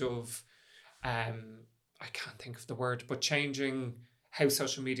kind of, I can't think of the word, but changing how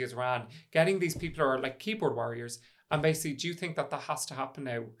social media is ran, getting these people who are like keyboard warriors, and basically, do you think that has to happen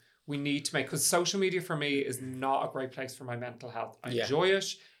now? We need to make, because social media for me is not a great place for my mental health. I enjoy it.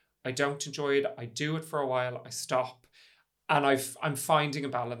 I don't enjoy it. I do it for a while. I stop. And I'm finding a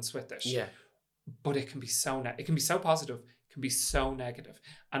balance with it. Yeah. But it can be so it can be so positive. It can be so negative.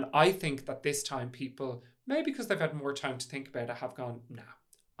 And I think that this time people, maybe because they've had more time to think about it, have gone, nah,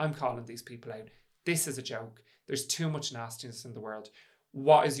 I'm calling these people out. This is a joke. There's too much nastiness in the world.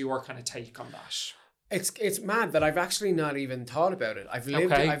 What is your kind of take on that? It's mad that I've actually not even thought about it. I've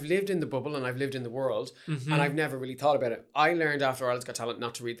lived in the bubble and I've lived in the world, and I've never really thought about it. I learned after Ireland's Got Talent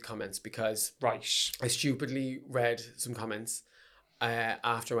not to read the comments because I stupidly read some comments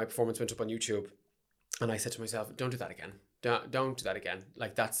after my performance went up on YouTube, and I said to myself, don't do that again. Don't do that again.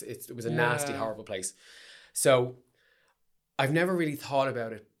 Like it was a nasty, horrible place. So I've never really thought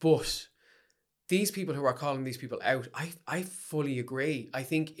about it, but these people who are calling these people out, I fully agree. I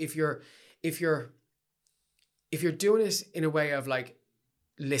think if you're doing it in a way of like,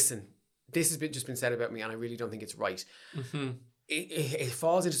 listen, this has just been said about me and I really don't think it's right. It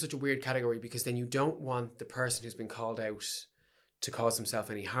falls into such a weird category because then you don't want the person who's been called out to cause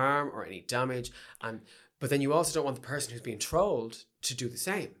himself any harm or any damage. But then you also don't want the person who's being trolled to do the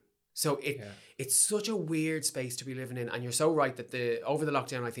same. So it's such a weird space to be living in. And you're so right that over the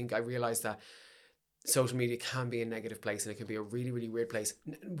lockdown, I think I realised that social media can be a negative place and it can be a really, really weird place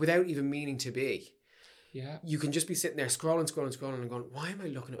without even meaning to be. Yeah. You can just be sitting there scrolling and going, why am I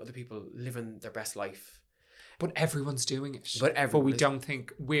looking at other people living their best life? But everyone's doing it. But we don't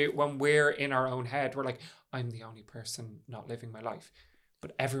think, when we're in our own head, we're like, I'm the only person not living my life.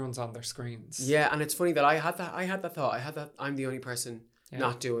 But everyone's on their screens. Yeah, and it's funny that I had that thought. I'm the only person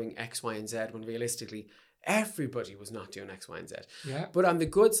not doing X, Y, and Z, when realistically, everybody was not doing X, Y, and Z. Yeah. But on the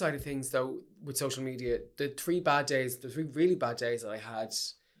good side of things, though, with social media, the three really bad days that I had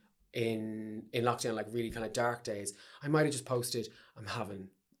in lockdown, like really kind of dark days, I might have just posted, I'm having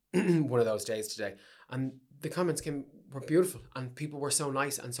one of those days today. And the comments were beautiful and people were so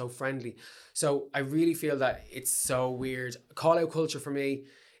nice and so friendly. So I really feel that it's so weird. Call out culture for me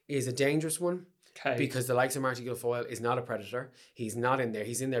is a dangerous one. Okay. Because the likes of Martin Guilfoyle is not a predator. He's not in there.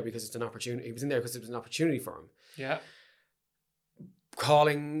 He's in there because it's an opportunity. He was in there because it was an opportunity for him. Yeah.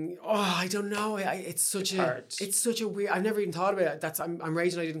 Calling, I don't know. It's such a weird. I've never even thought about it. I'm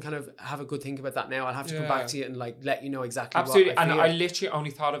raging. I didn't kind of have a good think about that now. I'll have to come back to you and like let you know exactly. Absolutely. What I feel. And I literally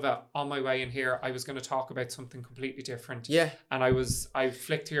only thought of it on my way in here. I was going to talk about something completely different. Yeah. And I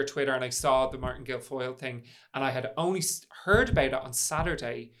flicked to your Twitter and I saw the Martin Guilfoyle thing, and I had only heard about it on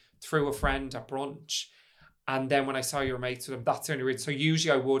Saturday through a friend at brunch. And then when I saw your mates with him, that's the only reason. So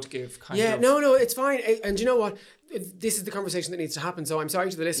usually I would give kind of... Yeah, no, it's fine. And you know what? This is the conversation that needs to happen. So I'm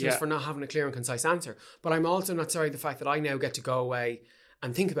sorry to the listeners for not having a clear and concise answer. But I'm also not sorry the fact that I now get to go away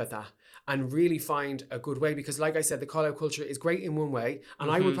and think about that and really find a good way. Because like I said, the call-out culture is great in one way.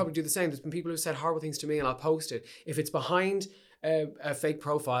 And I would probably do the same. There's been people who've said horrible things to me and I'll post it. If it's behind a fake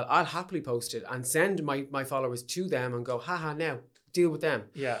profile, I'll happily post it and send my followers to them and go, haha, now, deal with them.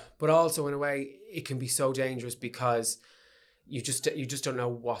 Yeah. But also in a way, it can be so dangerous because you just don't know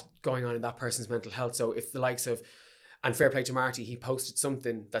what's going on in that person's mental health. So if the likes of, and fair play to Marty, he posted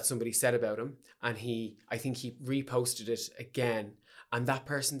something that somebody said about him, and I think he reposted it again, and that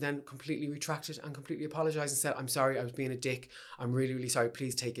person then completely retracted and completely apologized and said, I'm sorry, I was being a dick. I'm really, really sorry.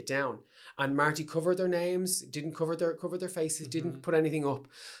 Please take it down. And Marty covered their names, didn't cover their faces, didn't put anything up.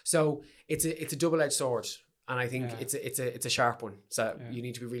 So it's a double-edged sword. And I think it's a sharp one. So you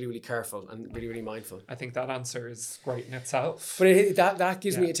need to be really, really careful and really, really mindful. I think that answer is great in itself. But that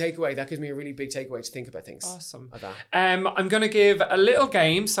gives me a takeaway. That gives me a really big takeaway to think about things. Awesome. Like that. I'm going to give a little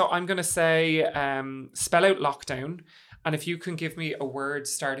game. So I'm going to say spell out lockdown. And if you can give me a word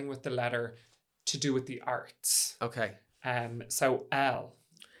starting with the letter to do with the arts. Okay. So L.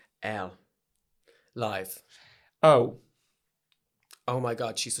 L. Live. O. Oh my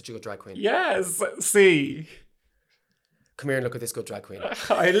God, she's such a good drag queen. Yes. C. Come here and look at this good drag queen.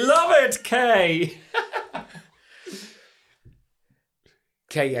 I love it. K.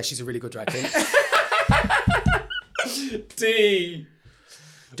 K, yeah, she's a really good drag queen. D.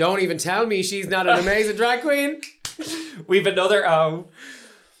 Don't even tell me she's not an amazing drag queen. We've another O.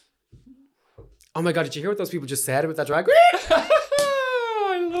 Oh my God, did you hear what those people just said about that drag queen?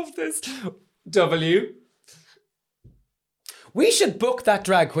 I love this. W. We should book that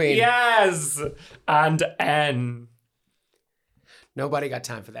drag queen. Yes. And N. Nobody got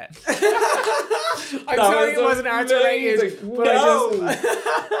time for that. I'm sorry it wasn't arts related. But no.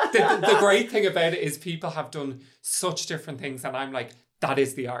 The great thing about it is people have done such different things, and I'm like, that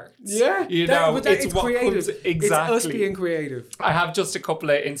is the art. Yeah. It's what creative. comes exactly. It's us being creative. I have just a couple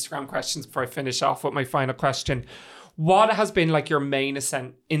of Instagram questions before I finish off with my final question. What has been like your main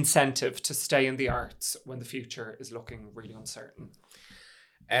incentive to stay in the arts when the future is looking really uncertain?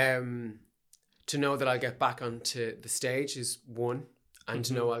 To know that I'll get back onto the stage is one, and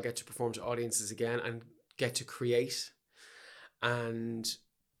to know I'll get to perform to audiences again and get to create, and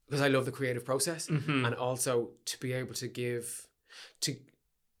because I love the creative process, and also to be able to give,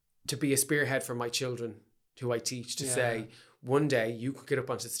 to be a spearhead for my children who I teach, to say, one day you could get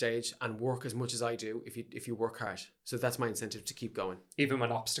up onto the stage and work as much as I do if you work hard. So that's my incentive to keep going. Even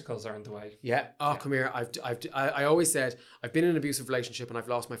when obstacles are in the way. Yeah. Come here. I always said, I've been in an abusive relationship and I've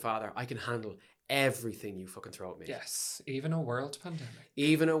lost my father. I can handle everything you fucking throw at me. Yes. Even a world pandemic.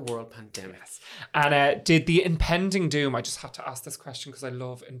 Even a world pandemic. Yes. And did the impending doom, I just had to ask this question because I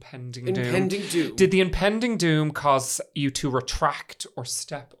love impending doom. Impending doom. Did the impending doom cause you to retract or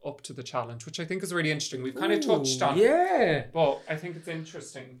step up to the challenge? Which I think is really interesting. We've kind of touched on it. But I think it's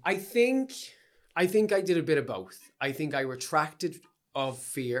interesting. I think I did a bit of both. I think I retracted of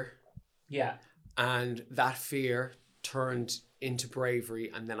fear. Yeah. And that fear turned into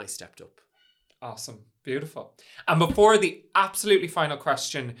bravery, and then I stepped up. Awesome. Beautiful. And before the absolutely final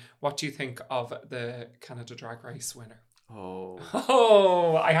question, what do you think of the Canada Drag Race winner? Oh,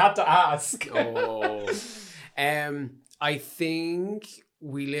 I had to ask. I think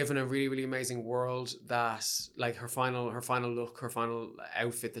we live in a really, really amazing world that, like, her final look, her final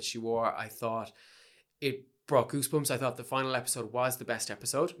outfit that she wore, I thought it brought goosebumps. I thought the final episode was the best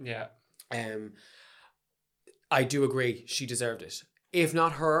episode. Yeah. I do agree. She deserved it. If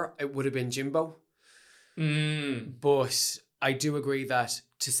not her, it would have been Jimbo. But I do agree that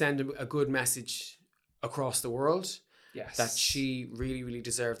to send a good message across the world, yes, that she really, really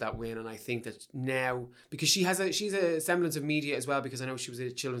deserved that win. And I think that now, because she's a semblance of media as well, because I know she was a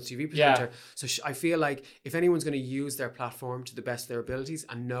children's TV presenter. Yeah. So I feel like if anyone's going to use their platform to the best of their abilities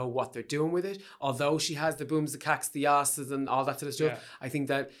and know what they're doing with it, although she has the booms, the cacks, the asses and all that sort of stuff, I think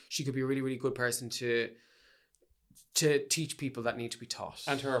that she could be a really, really good person to teach people that need to be taught.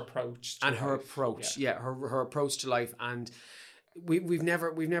 And her approach to and life. Her approach. Yeah, her approach to life. And we've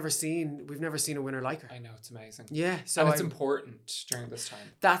never seen a winner like her. I know, it's amazing. Yeah, so and it's important during this time.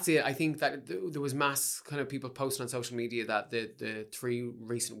 That's it. I think that there was mass kind of people posting on social media that the three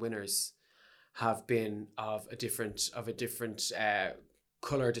recent winners have been of a different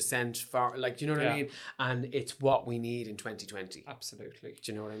color, descent, far, like, do you know what I mean? And it's what we need in 2020. Absolutely.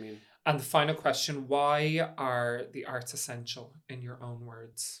 Do you know what I mean? And the final question, why are the arts essential in your own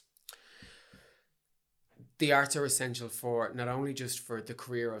words? The arts are essential for not only just for the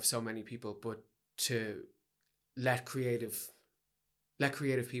career of so many people, but to let creative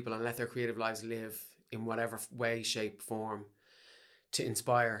people and let their creative lives live in whatever way, shape, form, to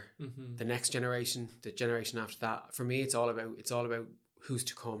inspire the next generation, the generation after that. For me, it's all about who's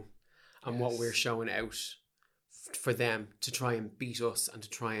to come and what we're showing out for them to try and beat us, and to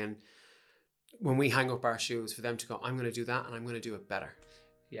try and, when we hang up our shoes, for them to go, I'm going to do that and I'm going to do it better.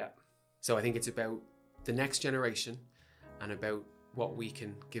 Yeah. So I think it's about the next generation and about what we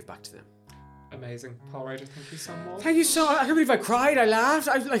can give back to them. Amazing. Paul Ryder, thank you so much. Thank you so much. I can't believe I cried. I laughed.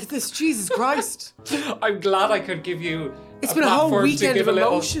 I was like this. Jesus Christ. I'm glad I could give you It's been a whole platform to weekend give of a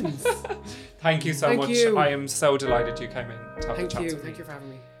little- emotions. Thank you so Thank much. you. I am so delighted you came in. to have a Thank chat you. to me. Thank you for having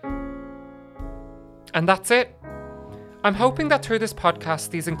me. And that's it. I'm hoping that through this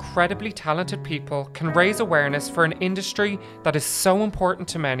podcast, these incredibly talented people can raise awareness for an industry that is so important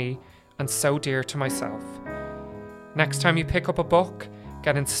to many and so dear to myself. Next time you pick up a book,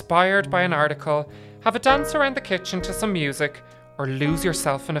 get inspired by an article, have a dance around the kitchen to some music, or lose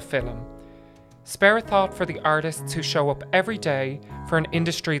yourself in a film, spare a thought for the artists who show up every day for an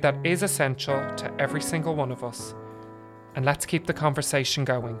industry that is essential to every single one of us. And let's keep the conversation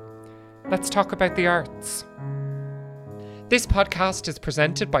going. Let's talk about the arts. This podcast is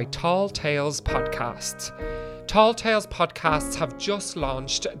presented by Tall Tales Podcasts. Tall Tales Podcasts have just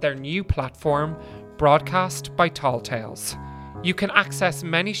launched their new platform, Broadcast by Tall Tales. You can access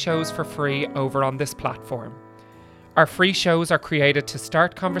many shows for free over on this platform. Our free shows are created to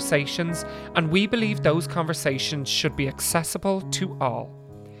start conversations, and we believe those conversations should be accessible to all.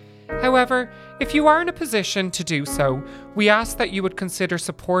 However, if you are in a position to do so, we ask that you would consider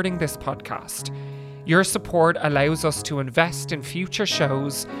supporting this podcast. Your support allows us to invest in future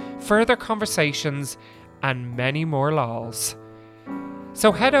shows, further conversations, and many more lols.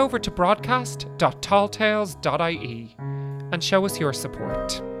 So head over to broadcast.talltales.ie and show us your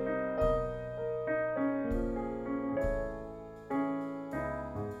support.